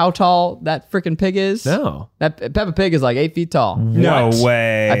how tall that freaking pig is? No. That Peppa Pig is like 8 feet tall. No What?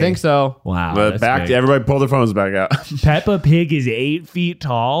 way. I think so. Wow. But that's back big. to everybody pull their phones back out. Peppa Pig is 8 feet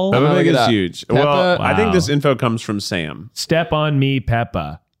tall. Peppa gonna Pig look it is up. huge. Peppa- Well, I think Wow. this info comes from Sam. Step on me,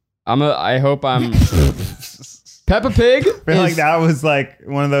 Peppa. I hope I'm Peppa Pig. I feel like that was like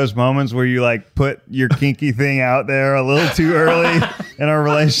one of those moments where you like put your kinky thing out there a little too early in our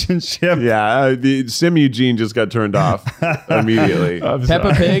relationship. Yeah, the Sim Eugene just got turned off immediately.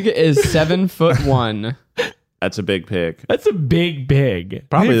 Peppa Pig is 7'1". That's a big pig. That's a big pig.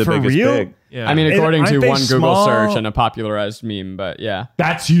 Probably Wait, the for biggest real? pig. Yeah. I mean, according aren't to they one Google small? search and a popularized meme, but yeah,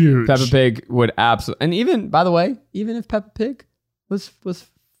 that's huge. Peppa Pig would absolutely. And even, by the way, even if Peppa Pig was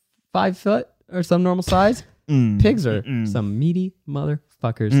 5 foot or some normal size, pigs are some meaty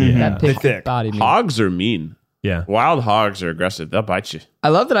motherfuckers. Yeah. That pig They're thick. could body me. Hogs are mean. Yeah. Wild hogs are aggressive. They'll bite you. I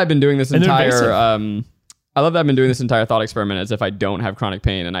love that I've been doing this And they're entire. invasive. I love that I've been doing this entire thought experiment as if I don't have chronic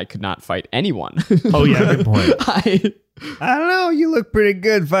pain and I could not fight anyone. Oh, yeah. Good point. I I don't know. You look pretty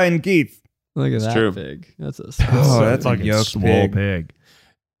good fighting Keith. look at that true. pig. That's a. Oh, that's like Fucking yoked swole pig.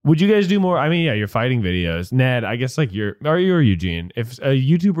 Would you guys do more? I mean, yeah, you're fighting videos. Ned, I guess like you or Eugene. If a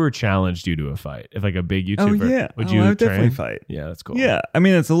YouTuber challenged you to a fight, if like a big YouTuber, would you I would train? definitely fight. Yeah, that's cool. Yeah. I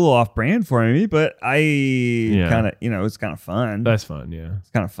mean, it's a little off brand for me, but I Yeah. kind of, it's kind of fun. That's fun. Yeah.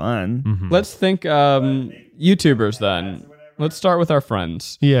 It's kind of fun. Mhm. Let's think YouTubers then. Let's start with our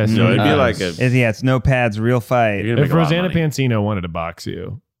friends. Yeah. So So it'd be Uh, like a. It's no pads, real fight. You're gonna if make a lot of Rosanna money. Pansino wanted to box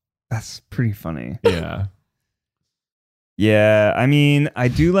you, That's pretty funny. yeah. Yeah. I mean, I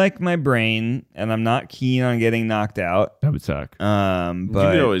do like my brain, and I'm not keen on getting knocked out. That would suck. You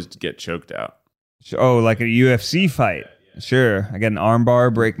But could always get choked out. like a UFC fight. Sure. I get an arm bar,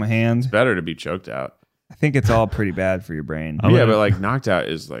 break my hand. Better to be choked out. I think it's all pretty bad for your brain. I'm yeah, gonna- but like knocked out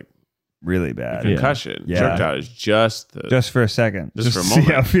is like really bad. Concussion. Yeah. Jerked out is just For a second. just for a to see how it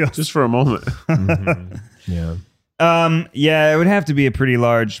moment. feels. Just for a moment. Yeah. Yeah, it would have to be a pretty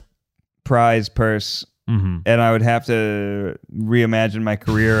large prize purse. And I would have to reimagine my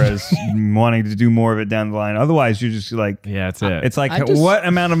career as wanting to do more of it down the line. Otherwise, you're just like, Yeah, that's it. it's like, what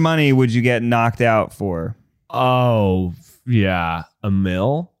amount of money would you get knocked out for? Oh, yeah. A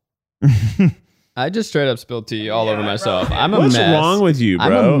mill? I just straight up spilled tea all over myself. I'm a What's mess. wrong with you, bro?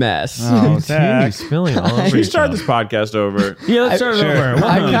 I'm a mess. Oh, Tea Zach. spilling all over We yourself. start this podcast over. Yeah, let's start it Sure. over. I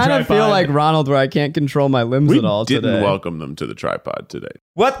Welcome to kind of feel Tripod. like Ronald, where I can't control my limbs We at all didn't today. welcome them to the tripod today.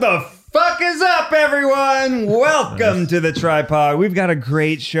 What the fuck is up, everyone? Welcome to the Tripod. We've got a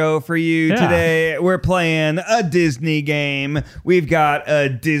great show for you Yeah. today. We're playing a Disney game. We've got a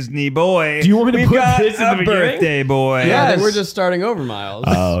Disney boy. Do you want me to We've put got this in a the beginning? birthday boy. Yeah, we're just starting over, Miles.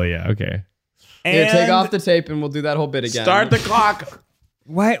 Oh, yeah. Okay. Here, take And off the tape and we'll do that whole bit again. Start the clock.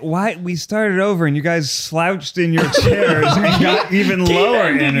 Why we started over and you guys slouched in your chairs and got even lower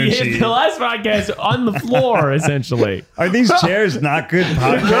energy? The last podcast on the floor, essentially. Are these chairs not good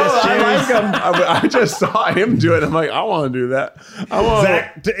podcast I chairs? like him. I just saw him do it. I'm like, I want to do that. I want.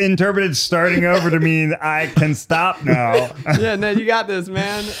 Zach interpreted starting over to mean I can stop now. Yeah, Ned, you got this,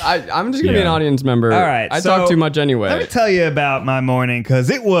 man. I'm just gonna be an Yeah. audience member. All right, I so talk too much anyway. Let me tell you about my morning because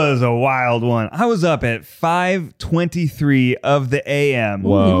it was a wild one. I was up at 5:23 of the a.m.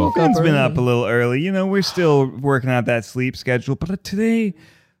 Whoa. Ben's been up a little early. You know, we're still working out that sleep schedule. But today,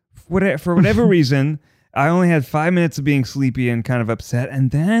 for whatever reason, I only had 5 minutes of being sleepy and kind of upset. And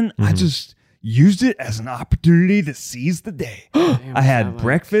then I just used it as an opportunity to seize the day. I had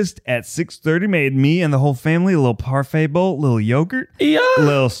breakfast at 6:30, made me and the whole family a little parfait bowl, a little yogurt, Yeah. a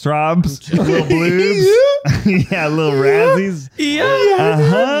little straubs, a little blues, yeah, a little razzies.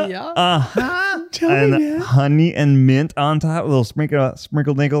 And honey and mint on top, a little sprinkle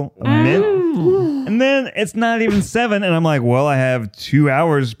dinkle of mint. And then it's not even 7, and I'm like, well, I have 2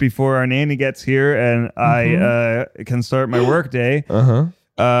 hours before our nanny gets here, and I can start my work day. What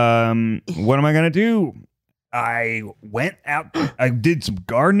am I gonna do? I went out. I did some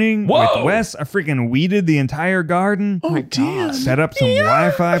gardening with Wes. I freaking weeded the entire garden. oh my god. Set up some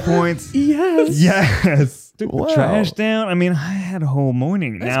Wi-Fi points. Yes. Took the trash down. I mean, I had a whole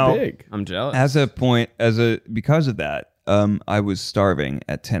morning. Now, Big. I'm jealous. because of that, I was starving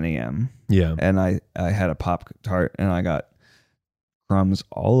at 10 a.m. Yeah. and I had a Pop-Tart and I got crumbs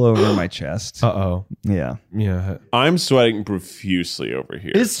all over my chest. Uh-oh. Yeah. Yeah. I'm sweating profusely over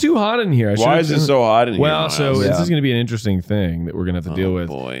here. It's too hot in here. Why is it so hot in here? Well, so Miles? this is going to be an interesting thing that we're going to have to deal with.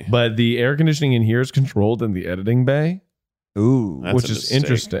 Boy. But the air conditioning in here is controlled in the editing bay, Ooh. That's which a is mistake.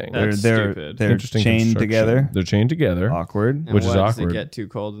 interesting. That's they're stupid. they're Interesting chained construction. together. They're chained together. Awkward. And which is what, does awkward. it get too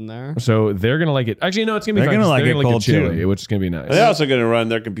cold in there? So they're going to like it. Actually, no, it's going to be They're fine. gonna like They're it gonna cold, chilly, too. which is going to be nice. They're also going to run.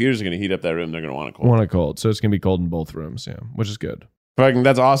 Their computer's going to heat up that room. They're going to want it cold. Want it cold. So it's going to be cold in both rooms, yeah, which is good. Fucking,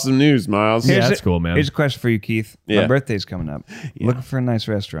 that's awesome news, Miles. Yeah, Here's that's a- cool, man. Here's a question for you, Keith. Yeah. My birthday's coming up. Looking for a nice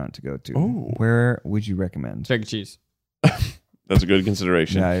restaurant to go to. Where would you recommend? Chuck E. Cheese. That's a good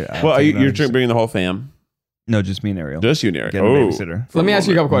consideration. Yeah, I'll well, take you're notice. bringing the whole fam. No, just me and Ariel. Just you and Eric. Get a Oh, babysitter. Let me ask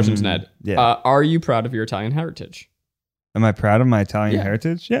you a couple questions, Ned. Yeah. Are you proud of your Italian heritage? Am I proud of my Italian Yeah.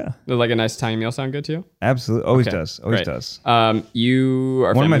 heritage? Yeah, Does like a nice Italian meal sound good to you? absolutely. Always Okay, does. Always great. does. You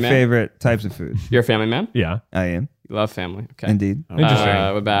are a One of my family man? favorite types of food. You're a family man? Yeah. I am. You love family. Okay. Indeed. Interesting. I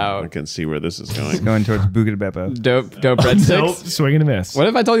About can see where this is It's going. going towards Buca di Beppo. dope Nope. breadsticks. Swing and a miss. What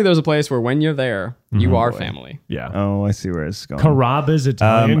if I told you there was a place where when you're there, you are family? Yeah. Oh, I see where it's going. Caraba's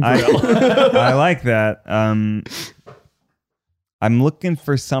Italian grill. I like that. I'm looking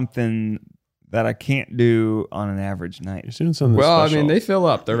for something that I can't do on an average night. You're doing something Well, special. I mean, they fill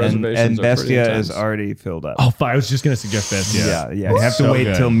up. Their And reservations are pretty Bestia intense. is already filled up. Oh, I was just going to suggest this. yeah. You have to So wait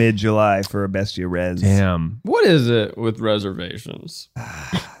good. till mid-July for a Bestia Res. Damn. What is it with reservations?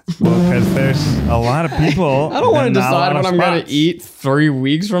 Well, because there's a lot of people. I don't want to and not a decide lot what of I'm going to spots. eat 3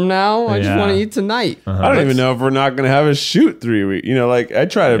 weeks from now. I just Yeah. want to eat tonight. I don't even know if we're not going to have a shoot 3 weeks. You know, like I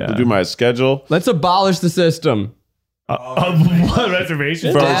try to Yeah. do my schedule. Let's abolish the system. What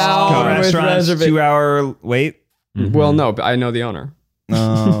reservation? First Go Down with restaurants, reserva- 2-hour wait. Well, no, but I know the owner.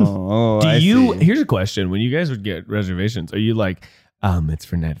 Oh, Do I you? see. Here's a question: when you guys would get reservations, are you like, it's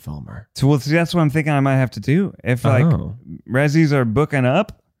for Ned Fulmer? So, well, see, that's what I'm thinking I might have to do. If like Oh. Resis are booking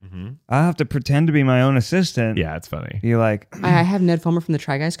up, I'll have to pretend to be my own assistant. Yeah, it's funny. Be like, I have Ned Fulmer from the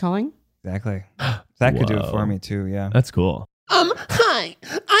Try Guys calling. exactly. That could do it Whoa. for me too. Yeah. That's cool. Hi,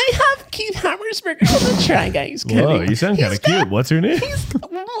 I have Keith Hammersberger from the Try Guys. Whoa, you sound kind of cute. What's her name?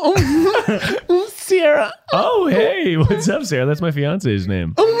 Sarah. Oh, hey, what's up, Sarah? That's my fiance's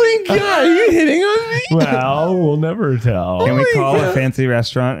name. Oh my God, are you hitting on me? Well, we'll never tell. Can we call a fancy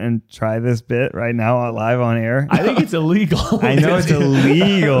restaurant and try this bit right now live on air? I think it's illegal. I know it's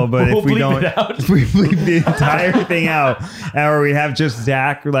illegal, but We'll if we bleep don't, it out. if we leave the entire thing out, or we have just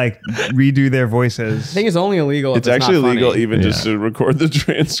Zach like redo their I voices. think it's only illegal. It's if actually not legal funny. even just to record the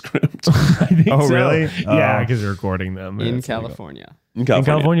transcript I think Oh, so. really? Yeah, Oh. because they're recording them. in It's legal. California. in In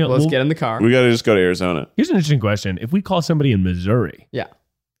California. California, Let's well, get in the car. We got to just go to Arizona. here's an interesting question. If we call somebody in Missouri, Yeah.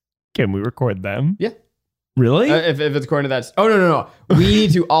 can we record them? Yeah. Really? If it's according to that. Oh, no. We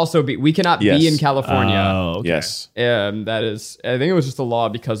need to also be. We cannot Yes. be in California. Oh, okay. Yes. That is. I think it was just a law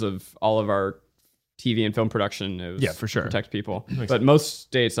because of all of our TV and film production. It was Yeah, for sure. Protect people. Makes But most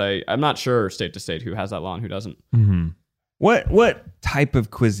states, I'm not sure state to state who has that law and who doesn't. Mm-hmm. What type of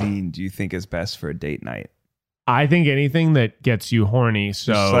cuisine do you think is best for a date night? I think anything that gets you horny.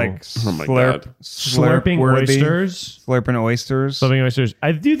 So Just like Oh my slurp, God. slurping worthy? oysters. Slurping oysters. Slurping oysters.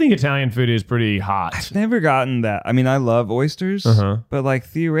 I do think Italian food is pretty hot. I've never gotten that. I mean, I love oysters, Uh-huh. but like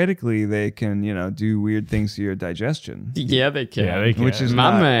theoretically, they can do weird things to your digestion. Yeah, they can. Yeah, they can. Which is my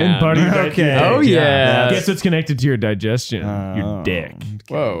not- man. And part of your Okay. digestion. Oh, yeah. Guess what's connected to your digestion? Your Oh. dick.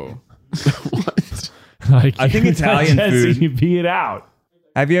 Whoa. What? Like I think you Italian digest it, food- You pee it out.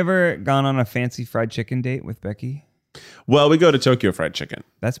 Have you ever gone on a fancy fried chicken date with Becky? Well, we go to Tokyo Fried Chicken.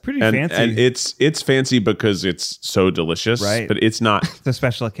 That's pretty And, fancy. and it's fancy because it's so delicious, Right. but it's not. It's a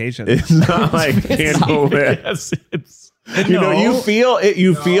special occasion. It's not like handle it. Yes, it's. You know, you feel it.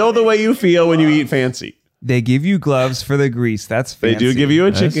 You feel the way you feel when you eat fancy. They give you gloves for the grease. That's They fancy. do give you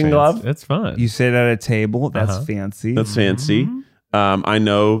a That's chicken fancy. glove. That's fun. You sit at a table. That's Uh-huh. fancy. That's fancy. I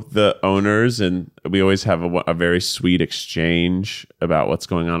know the owners, and we always have a very sweet exchange about what's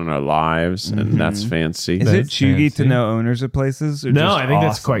going on in our lives, and that's fancy. Is it That's chuggy to fancy. know owners of places? Or no, just I think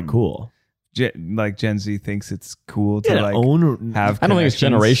that's awesome? quite cool. Like Gen Z thinks it's cool to like owner. have. I don't think it's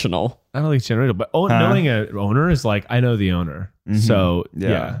connections. generational. I don't think it's generational, but Huh? knowing an owner is like I know the owner. Mhm. So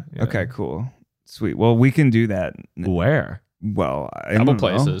Yeah. yeah. Okay. Cool. Sweet. Well, we can do that. Where? Well, I Couple don't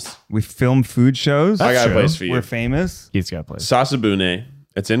know. places. We film food shows. I got true. a place for you. We're famous. He's got a place. Sasabune.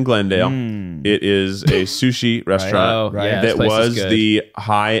 It's in Glendale. Mm. It is a sushi restaurant Oh, yeah, this that place is was good. the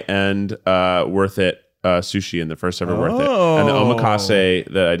high end worth it sushi in the first ever worth it. And the Oh.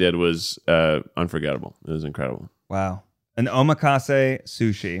 omakase that I did was unforgettable. It was incredible. Wow. An omakase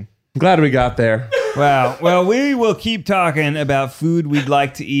sushi. Glad we got there. Wow. Well, we will keep talking about food we'd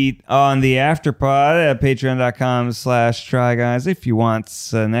like to eat on the afterpod at patreon.com/try guys. If you want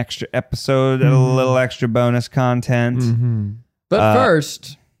an extra episode, a little extra bonus content. But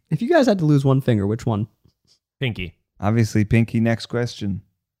first, if you guys had to lose one finger, which one? Pinky. Obviously, Pinky, next question.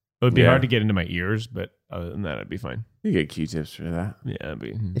 It would be Yeah. hard to get into my ears, but other than that, I'd be fine. You get Q-tips for that. Yeah, it'd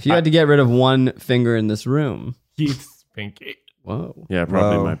be. If you had to get rid of one finger in this room. Keith's pinky. Whoa. Yeah,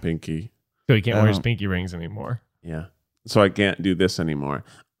 probably Whoa. my pinky. So he can't wear his Oh. pinky rings anymore. Yeah. So I can't do this anymore.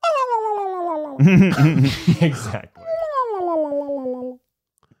 Exactly.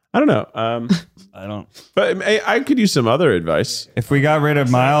 I don't know. I don't. But I could use some other advice. If we got rid of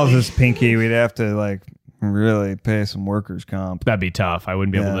Miles's pinky, we'd have to like really pay some workers' comp. That'd be tough. I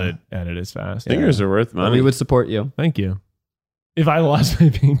wouldn't be able Yeah. to edit as fast. Fingers are worth Well, money. we would support you. Thank you. If I lost my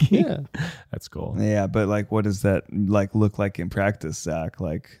pinky, Yeah. that's cool. Yeah, but like, what does that like look like in practice, Zach?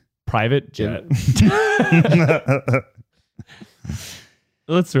 Like, Private jet.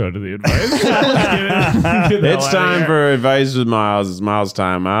 Let's throw to the advice. It's time for Advice with Miles. It's Miles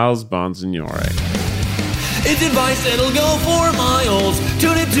time. Miles Bonsignore. It's advice that'll go for miles.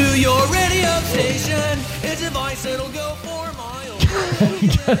 Tune it to your radio station. It's advice that'll go for miles.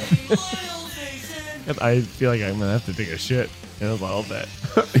 I feel like I'm gonna have to take a shit in a little bit.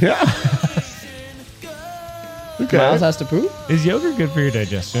 Yeah. Miles has to poop? Is yogurt good for your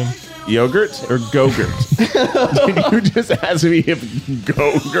digestion? Yogurt or Go-Gurt? Did you just ask me if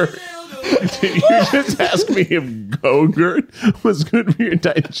Go-Gurt? Did you just ask me if Go-Gurt was good for your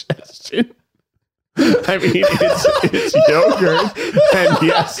digestion? I mean, it's yogurt, and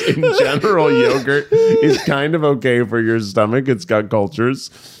yes, in general, yogurt is kind of okay for your stomach. It's got cultures.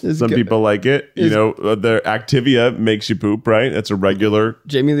 Some people like it. You know, the Activia makes you poop, right? It's a regular.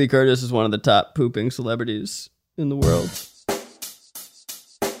 Jamie Lee Curtis is one of the top pooping celebrities in the world.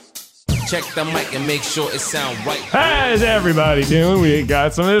 Check the mic and make sure it sound right. How's everybody doing? We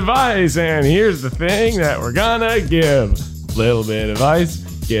got some advice, and here's the thing that we're gonna give. Little bit of advice,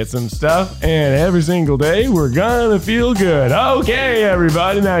 get some stuff, and every single day we're gonna feel good. Okay,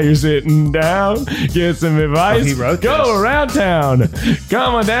 everybody, now you're sitting down, get some advice. he wrote Go this. around town,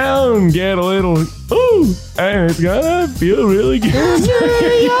 come on down, get a little ooh, and it's gonna feel really good.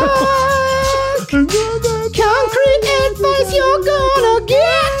 Concrete advice you're gonna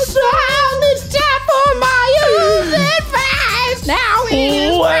get some. It's time for Maya's advice. Now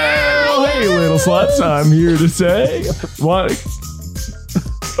is Well, hey, little sluts, I'm here to say. What?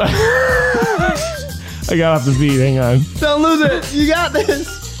 I got off the beat. Hang on. Don't lose it. You got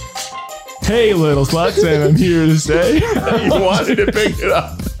this. Hey, little sluts, and I'm here to say. You wanted to pick it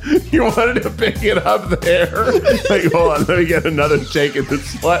up. You wanted to pick it up there. Like, hold on, let me get another take at the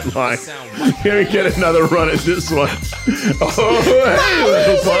slut line. Let me get another run at this one. Oh, hey,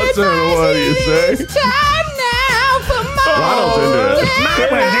 little sluts, and what do you say? It's time now for Ronald's into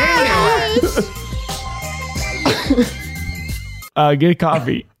it. Get a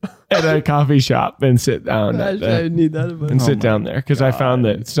coffee at a coffee shop and sit down. I need that. And sit down there because I found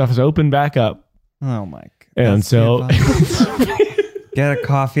that stuff is open back up. Oh my god. And That's so get a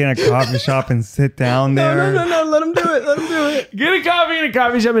coffee in a coffee shop and sit down there. No. Let him do it. Let him do it. get a coffee in a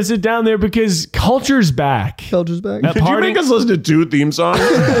coffee shop and sit down there because culture's back. Culture's back. That Did you party- make us listen to 2 theme songs?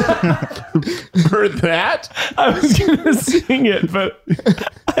 For that? I was gonna sing it, but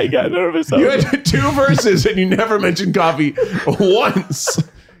I got nervous. You had 2 verses and you never mentioned coffee once.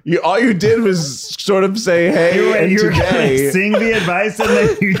 All you did was sort of say, hey, and You were today. gonna sing the advice and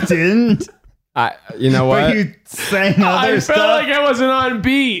then you didn't. You know what? But you sang other I stuff. felt like I wasn't on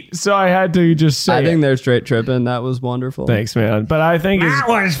beat, so I had to just say I think it. they're straight tripping. That was wonderful. Thanks, man. But I think it's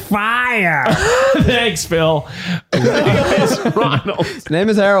was fire. thanks, Phil. Ronald. His name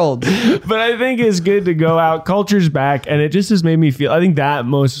is Harold. But I think it's good to go out. Culture's back, and it just has made me feel. I think that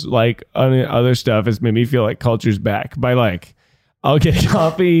most like other stuff has made me feel like culture's back by like. I'll get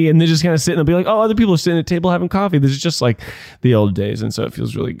coffee and then just kind of sit and I'll be like, oh, other people are sitting at the table having coffee. This is just like the old days, and so it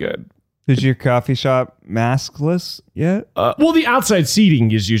feels really good. Is your coffee shop maskless yet? Well, the outside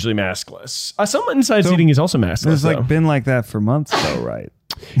seating is usually maskless. Some inside seating is also maskless. It's like though. been like that for months though, right?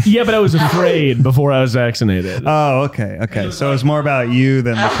 Yeah, but I was afraid before I was vaccinated. Oh, okay. So it's more about you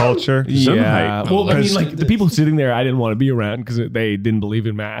than the culture. Yeah. Well, I mean, Because- like the people sitting there, I didn't want to be around because they didn't believe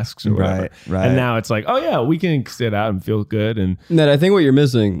in masks or whatever. Right. And now it's like, oh yeah, we can sit out and feel good, and Ned, I think what you're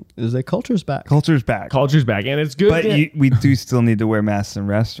missing is that culture's back. Culture's back. culture's back, and it's good. But we do still need to wear masks in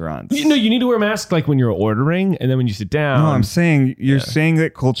restaurants. you need to wear masks like when you're ordering, and then when you sit down. No, I'm saying you're saying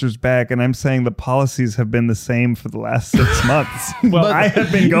that culture's back, and I'm saying the policies have been the same for the last 6 months. Well, I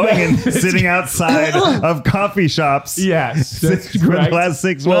have been going and sitting outside of coffee shops. yes, that's for the correct. last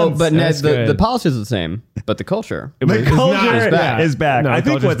 6 Well, months. but Ned, That's the good. policy is the same, but the culture. But the it's not- culture it's back. is back. No, I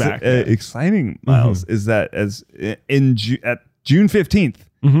think culture's what's back. exciting, Miles, is that as at June 15th,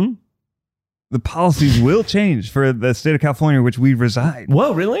 Mhm. the policies will change for the state of California, which we reside.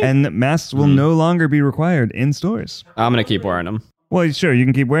 Whoa, really? And masks will no longer be required in stores. I'm gonna keep wearing them. Well, sure, you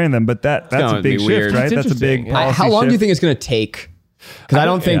can keep wearing them, but that's gonna a big be shift, weird. right? It's That's a big interesting. policy How long do you shift. think it's gonna take? Because I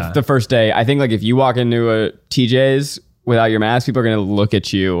don't think yeah. the first day. I think like if you walk into a TJ's without your mask, people are gonna look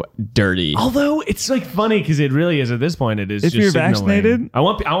at you dirty. Although it's like funny because it really is at this point. It is. If just you're signaling. vaccinated? I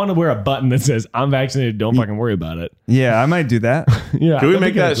want to wear a button that says "I'm vaccinated. Don't fucking worry about it." Yeah, I might do that. Yeah. Can we that'd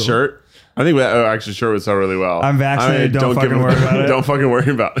make be that kinda cool. shirt? I think that actually shirt would sell really well. I'm vaccinated, don't fucking worry about it. Don't fucking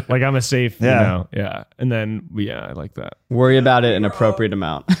worry about it. Like I'm a safe. Yeah. Yeah. And then I like that. Worry about it an appropriate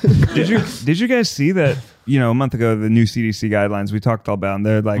amount. Did you guys see that? A month ago, the new CDC guidelines we talked all about. And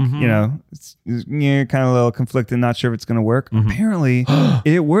they're like, it's kind of a little conflicted, not sure if it's going to work. Apparently,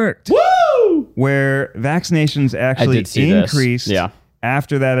 it worked. Woo! Where vaccinations actually did see this. increased Yeah.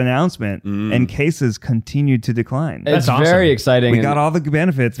 after that announcement, and cases continued to decline. It's awesome. very exciting. We and- got all the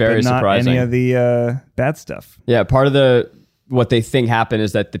benefits, Very but not surprising. any of the bad stuff. Yeah, part of what they think happened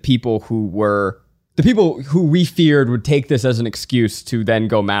is that the people who we feared would take this as an excuse to then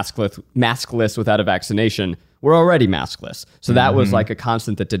go maskless without a vaccination were already maskless. So that was like a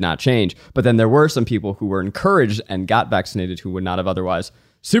constant that did not change. But then there were some people who were encouraged and got vaccinated who would not have otherwise.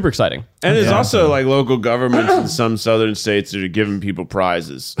 Super exciting. And there's also like local governments in some southern states that are giving people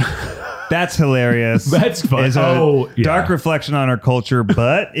prizes. That's hilarious. That's fun. It's a Oh, yeah. dark reflection on our culture,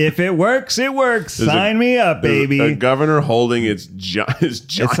 but if it works, it works. Sign me up, baby. A governor holding his giant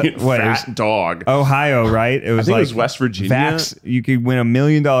what, it fat was- dog. Ohio, right? It was think it like was West Virginia. You could win $1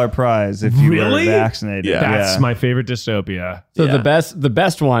 million prize if you Really? were vaccinated. Yeah. That's my favorite dystopia. So Yeah. the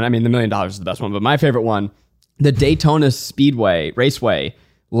best one, I mean, the $1 million is the best one, but my favorite one, the Daytona Raceway,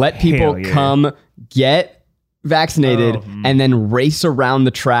 let people Hell yeah. come get vaccinated and then race around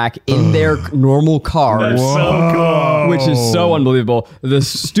the track in their normal cars, That's so cool. which is so unbunbelievable. The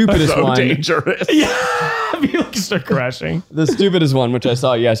stupidest So one, dangerous. People start crashing. the stupidest one, which I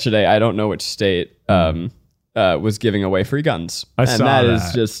saw yesterday, I don't know which state, was giving away free guns. I and saw that is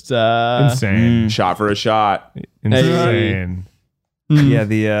that. just Insane. Shot for a shot. Insane. Yeah,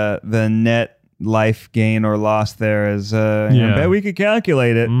 the net life gain or loss there is, I bet we could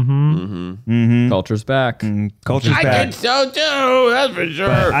calculate it. Culture's back. Culture's I back. think so too. That's for sure.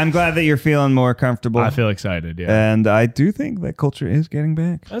 But I'm glad that you're feeling more comfortable. I feel excited. Yeah, and I do think that culture is getting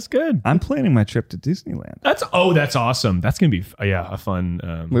back. that's good. I'm planning my trip to Disneyland. That's awesome. That's gonna be a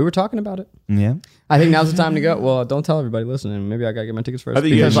fun. We were talking about it. Yeah. I think now's the time to go. Well, don't tell everybody listening. Maybe I gotta get my tickets first. I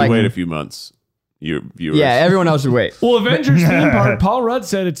think you guys Because, should wait a few months. Your viewers. yeah, everyone else should wait. Well, Avengers theme park. Paul Rudd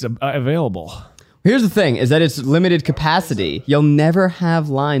said it's available. Here's the thing: is that it's limited capacity. You'll never have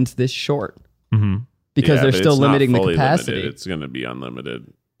lines this short because Yeah, they're but still it's not limiting the fully capacity. limited. It's going to be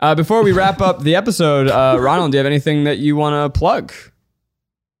unlimited. Before we wrap up the episode, Ronald, do you have anything that you want to plug?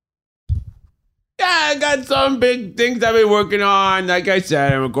 Yeah, I got some big things I've been working on. Like I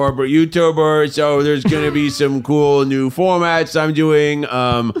said, I'm a corporate YouTuber, so there's going to be some cool new formats I'm doing.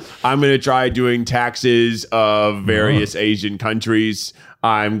 I'm going to try doing taxes of various Asian countries.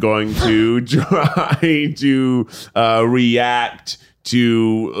 I'm going to try to react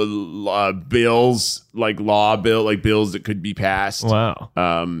to bills, like bills that could be passed. Wow.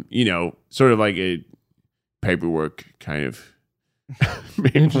 Sort of like a paperwork kind of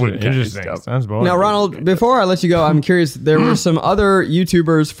Interesting. stuff. Sounds boring. Now, Ronald, before I let you go, I'm curious. There were some other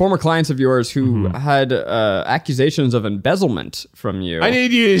YouTubers, former clients of yours, who had accusations of embezzlement from you. I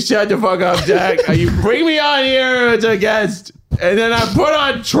need you to shut the fuck up, Jack. You bring me on here as a guest, and then I put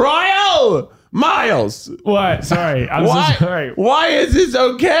on trial, Miles. What? Sorry. I'm Why? so sorry. Why is this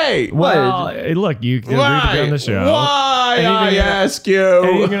okay? Well, hey, look, you can agree to be on the show. Why? Anything I you're- ask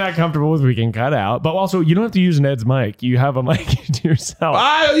Anything you. you're not comfortable with, we can cut out. But also, you don't have to use Ned's mic. You have a mic to yourself.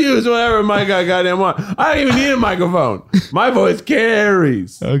 I'll use whatever mic I goddamn want. I don't even need a microphone. My voice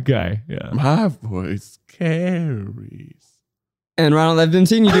carries. Okay. Yeah. My voice carries. And Ronald, I've been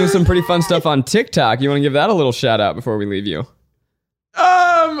seeing you doing some pretty fun stuff on TikTok. You want to give that a little shout out before we leave you?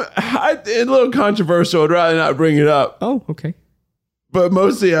 It's a little controversial. I'd rather not bring it up. Oh, okay. But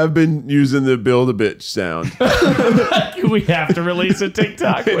mostly I've been using the build a bitch sound. We have to release a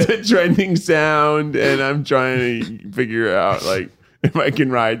TikTok. It's a trending sound, and I'm trying to figure out like if I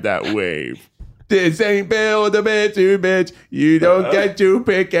can ride that wave. This ain't build a bitch, you bitch. You don't get to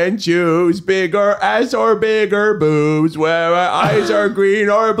pick and choose. Bigger ass or bigger boobs. Where my eyes are green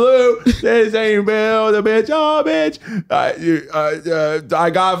or blue. This ain't build a bitch, oh bitch. I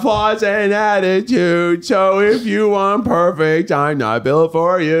got flaws and attitude. So if you want perfect, I'm not built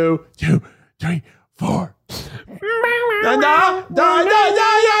for you. 2, 3, 4.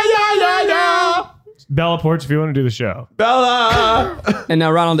 Bella Porch, if you want to do the show. Bella, And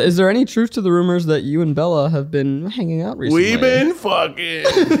now, Ronald, is there any truth to the rumors that you and Bella have been hanging out recently? we've been fucking.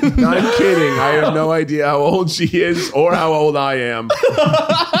 I'm kidding. I have no idea how old she is or how old I am.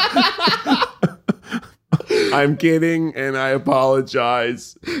 I'm kidding, and I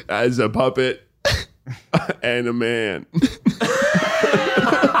apologize as a puppet and a man.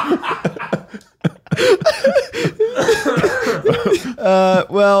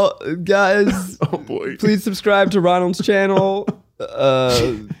 Well, guys, Oh boy. please subscribe to Ronald's channel.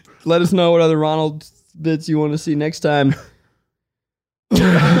 Let us know what other Ronald bits you want to see next time.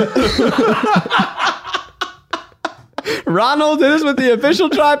 Ronald did us with the official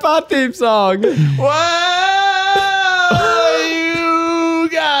Tripod theme song. Well, you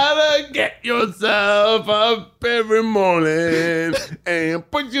gotta get yourself up every morning and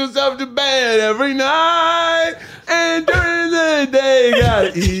put yourself to bed every night. And during the day, you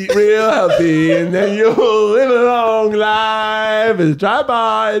gotta eat real healthy, and then you'll live a long life as a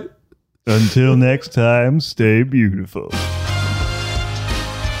tripod. Until next time, stay beautiful.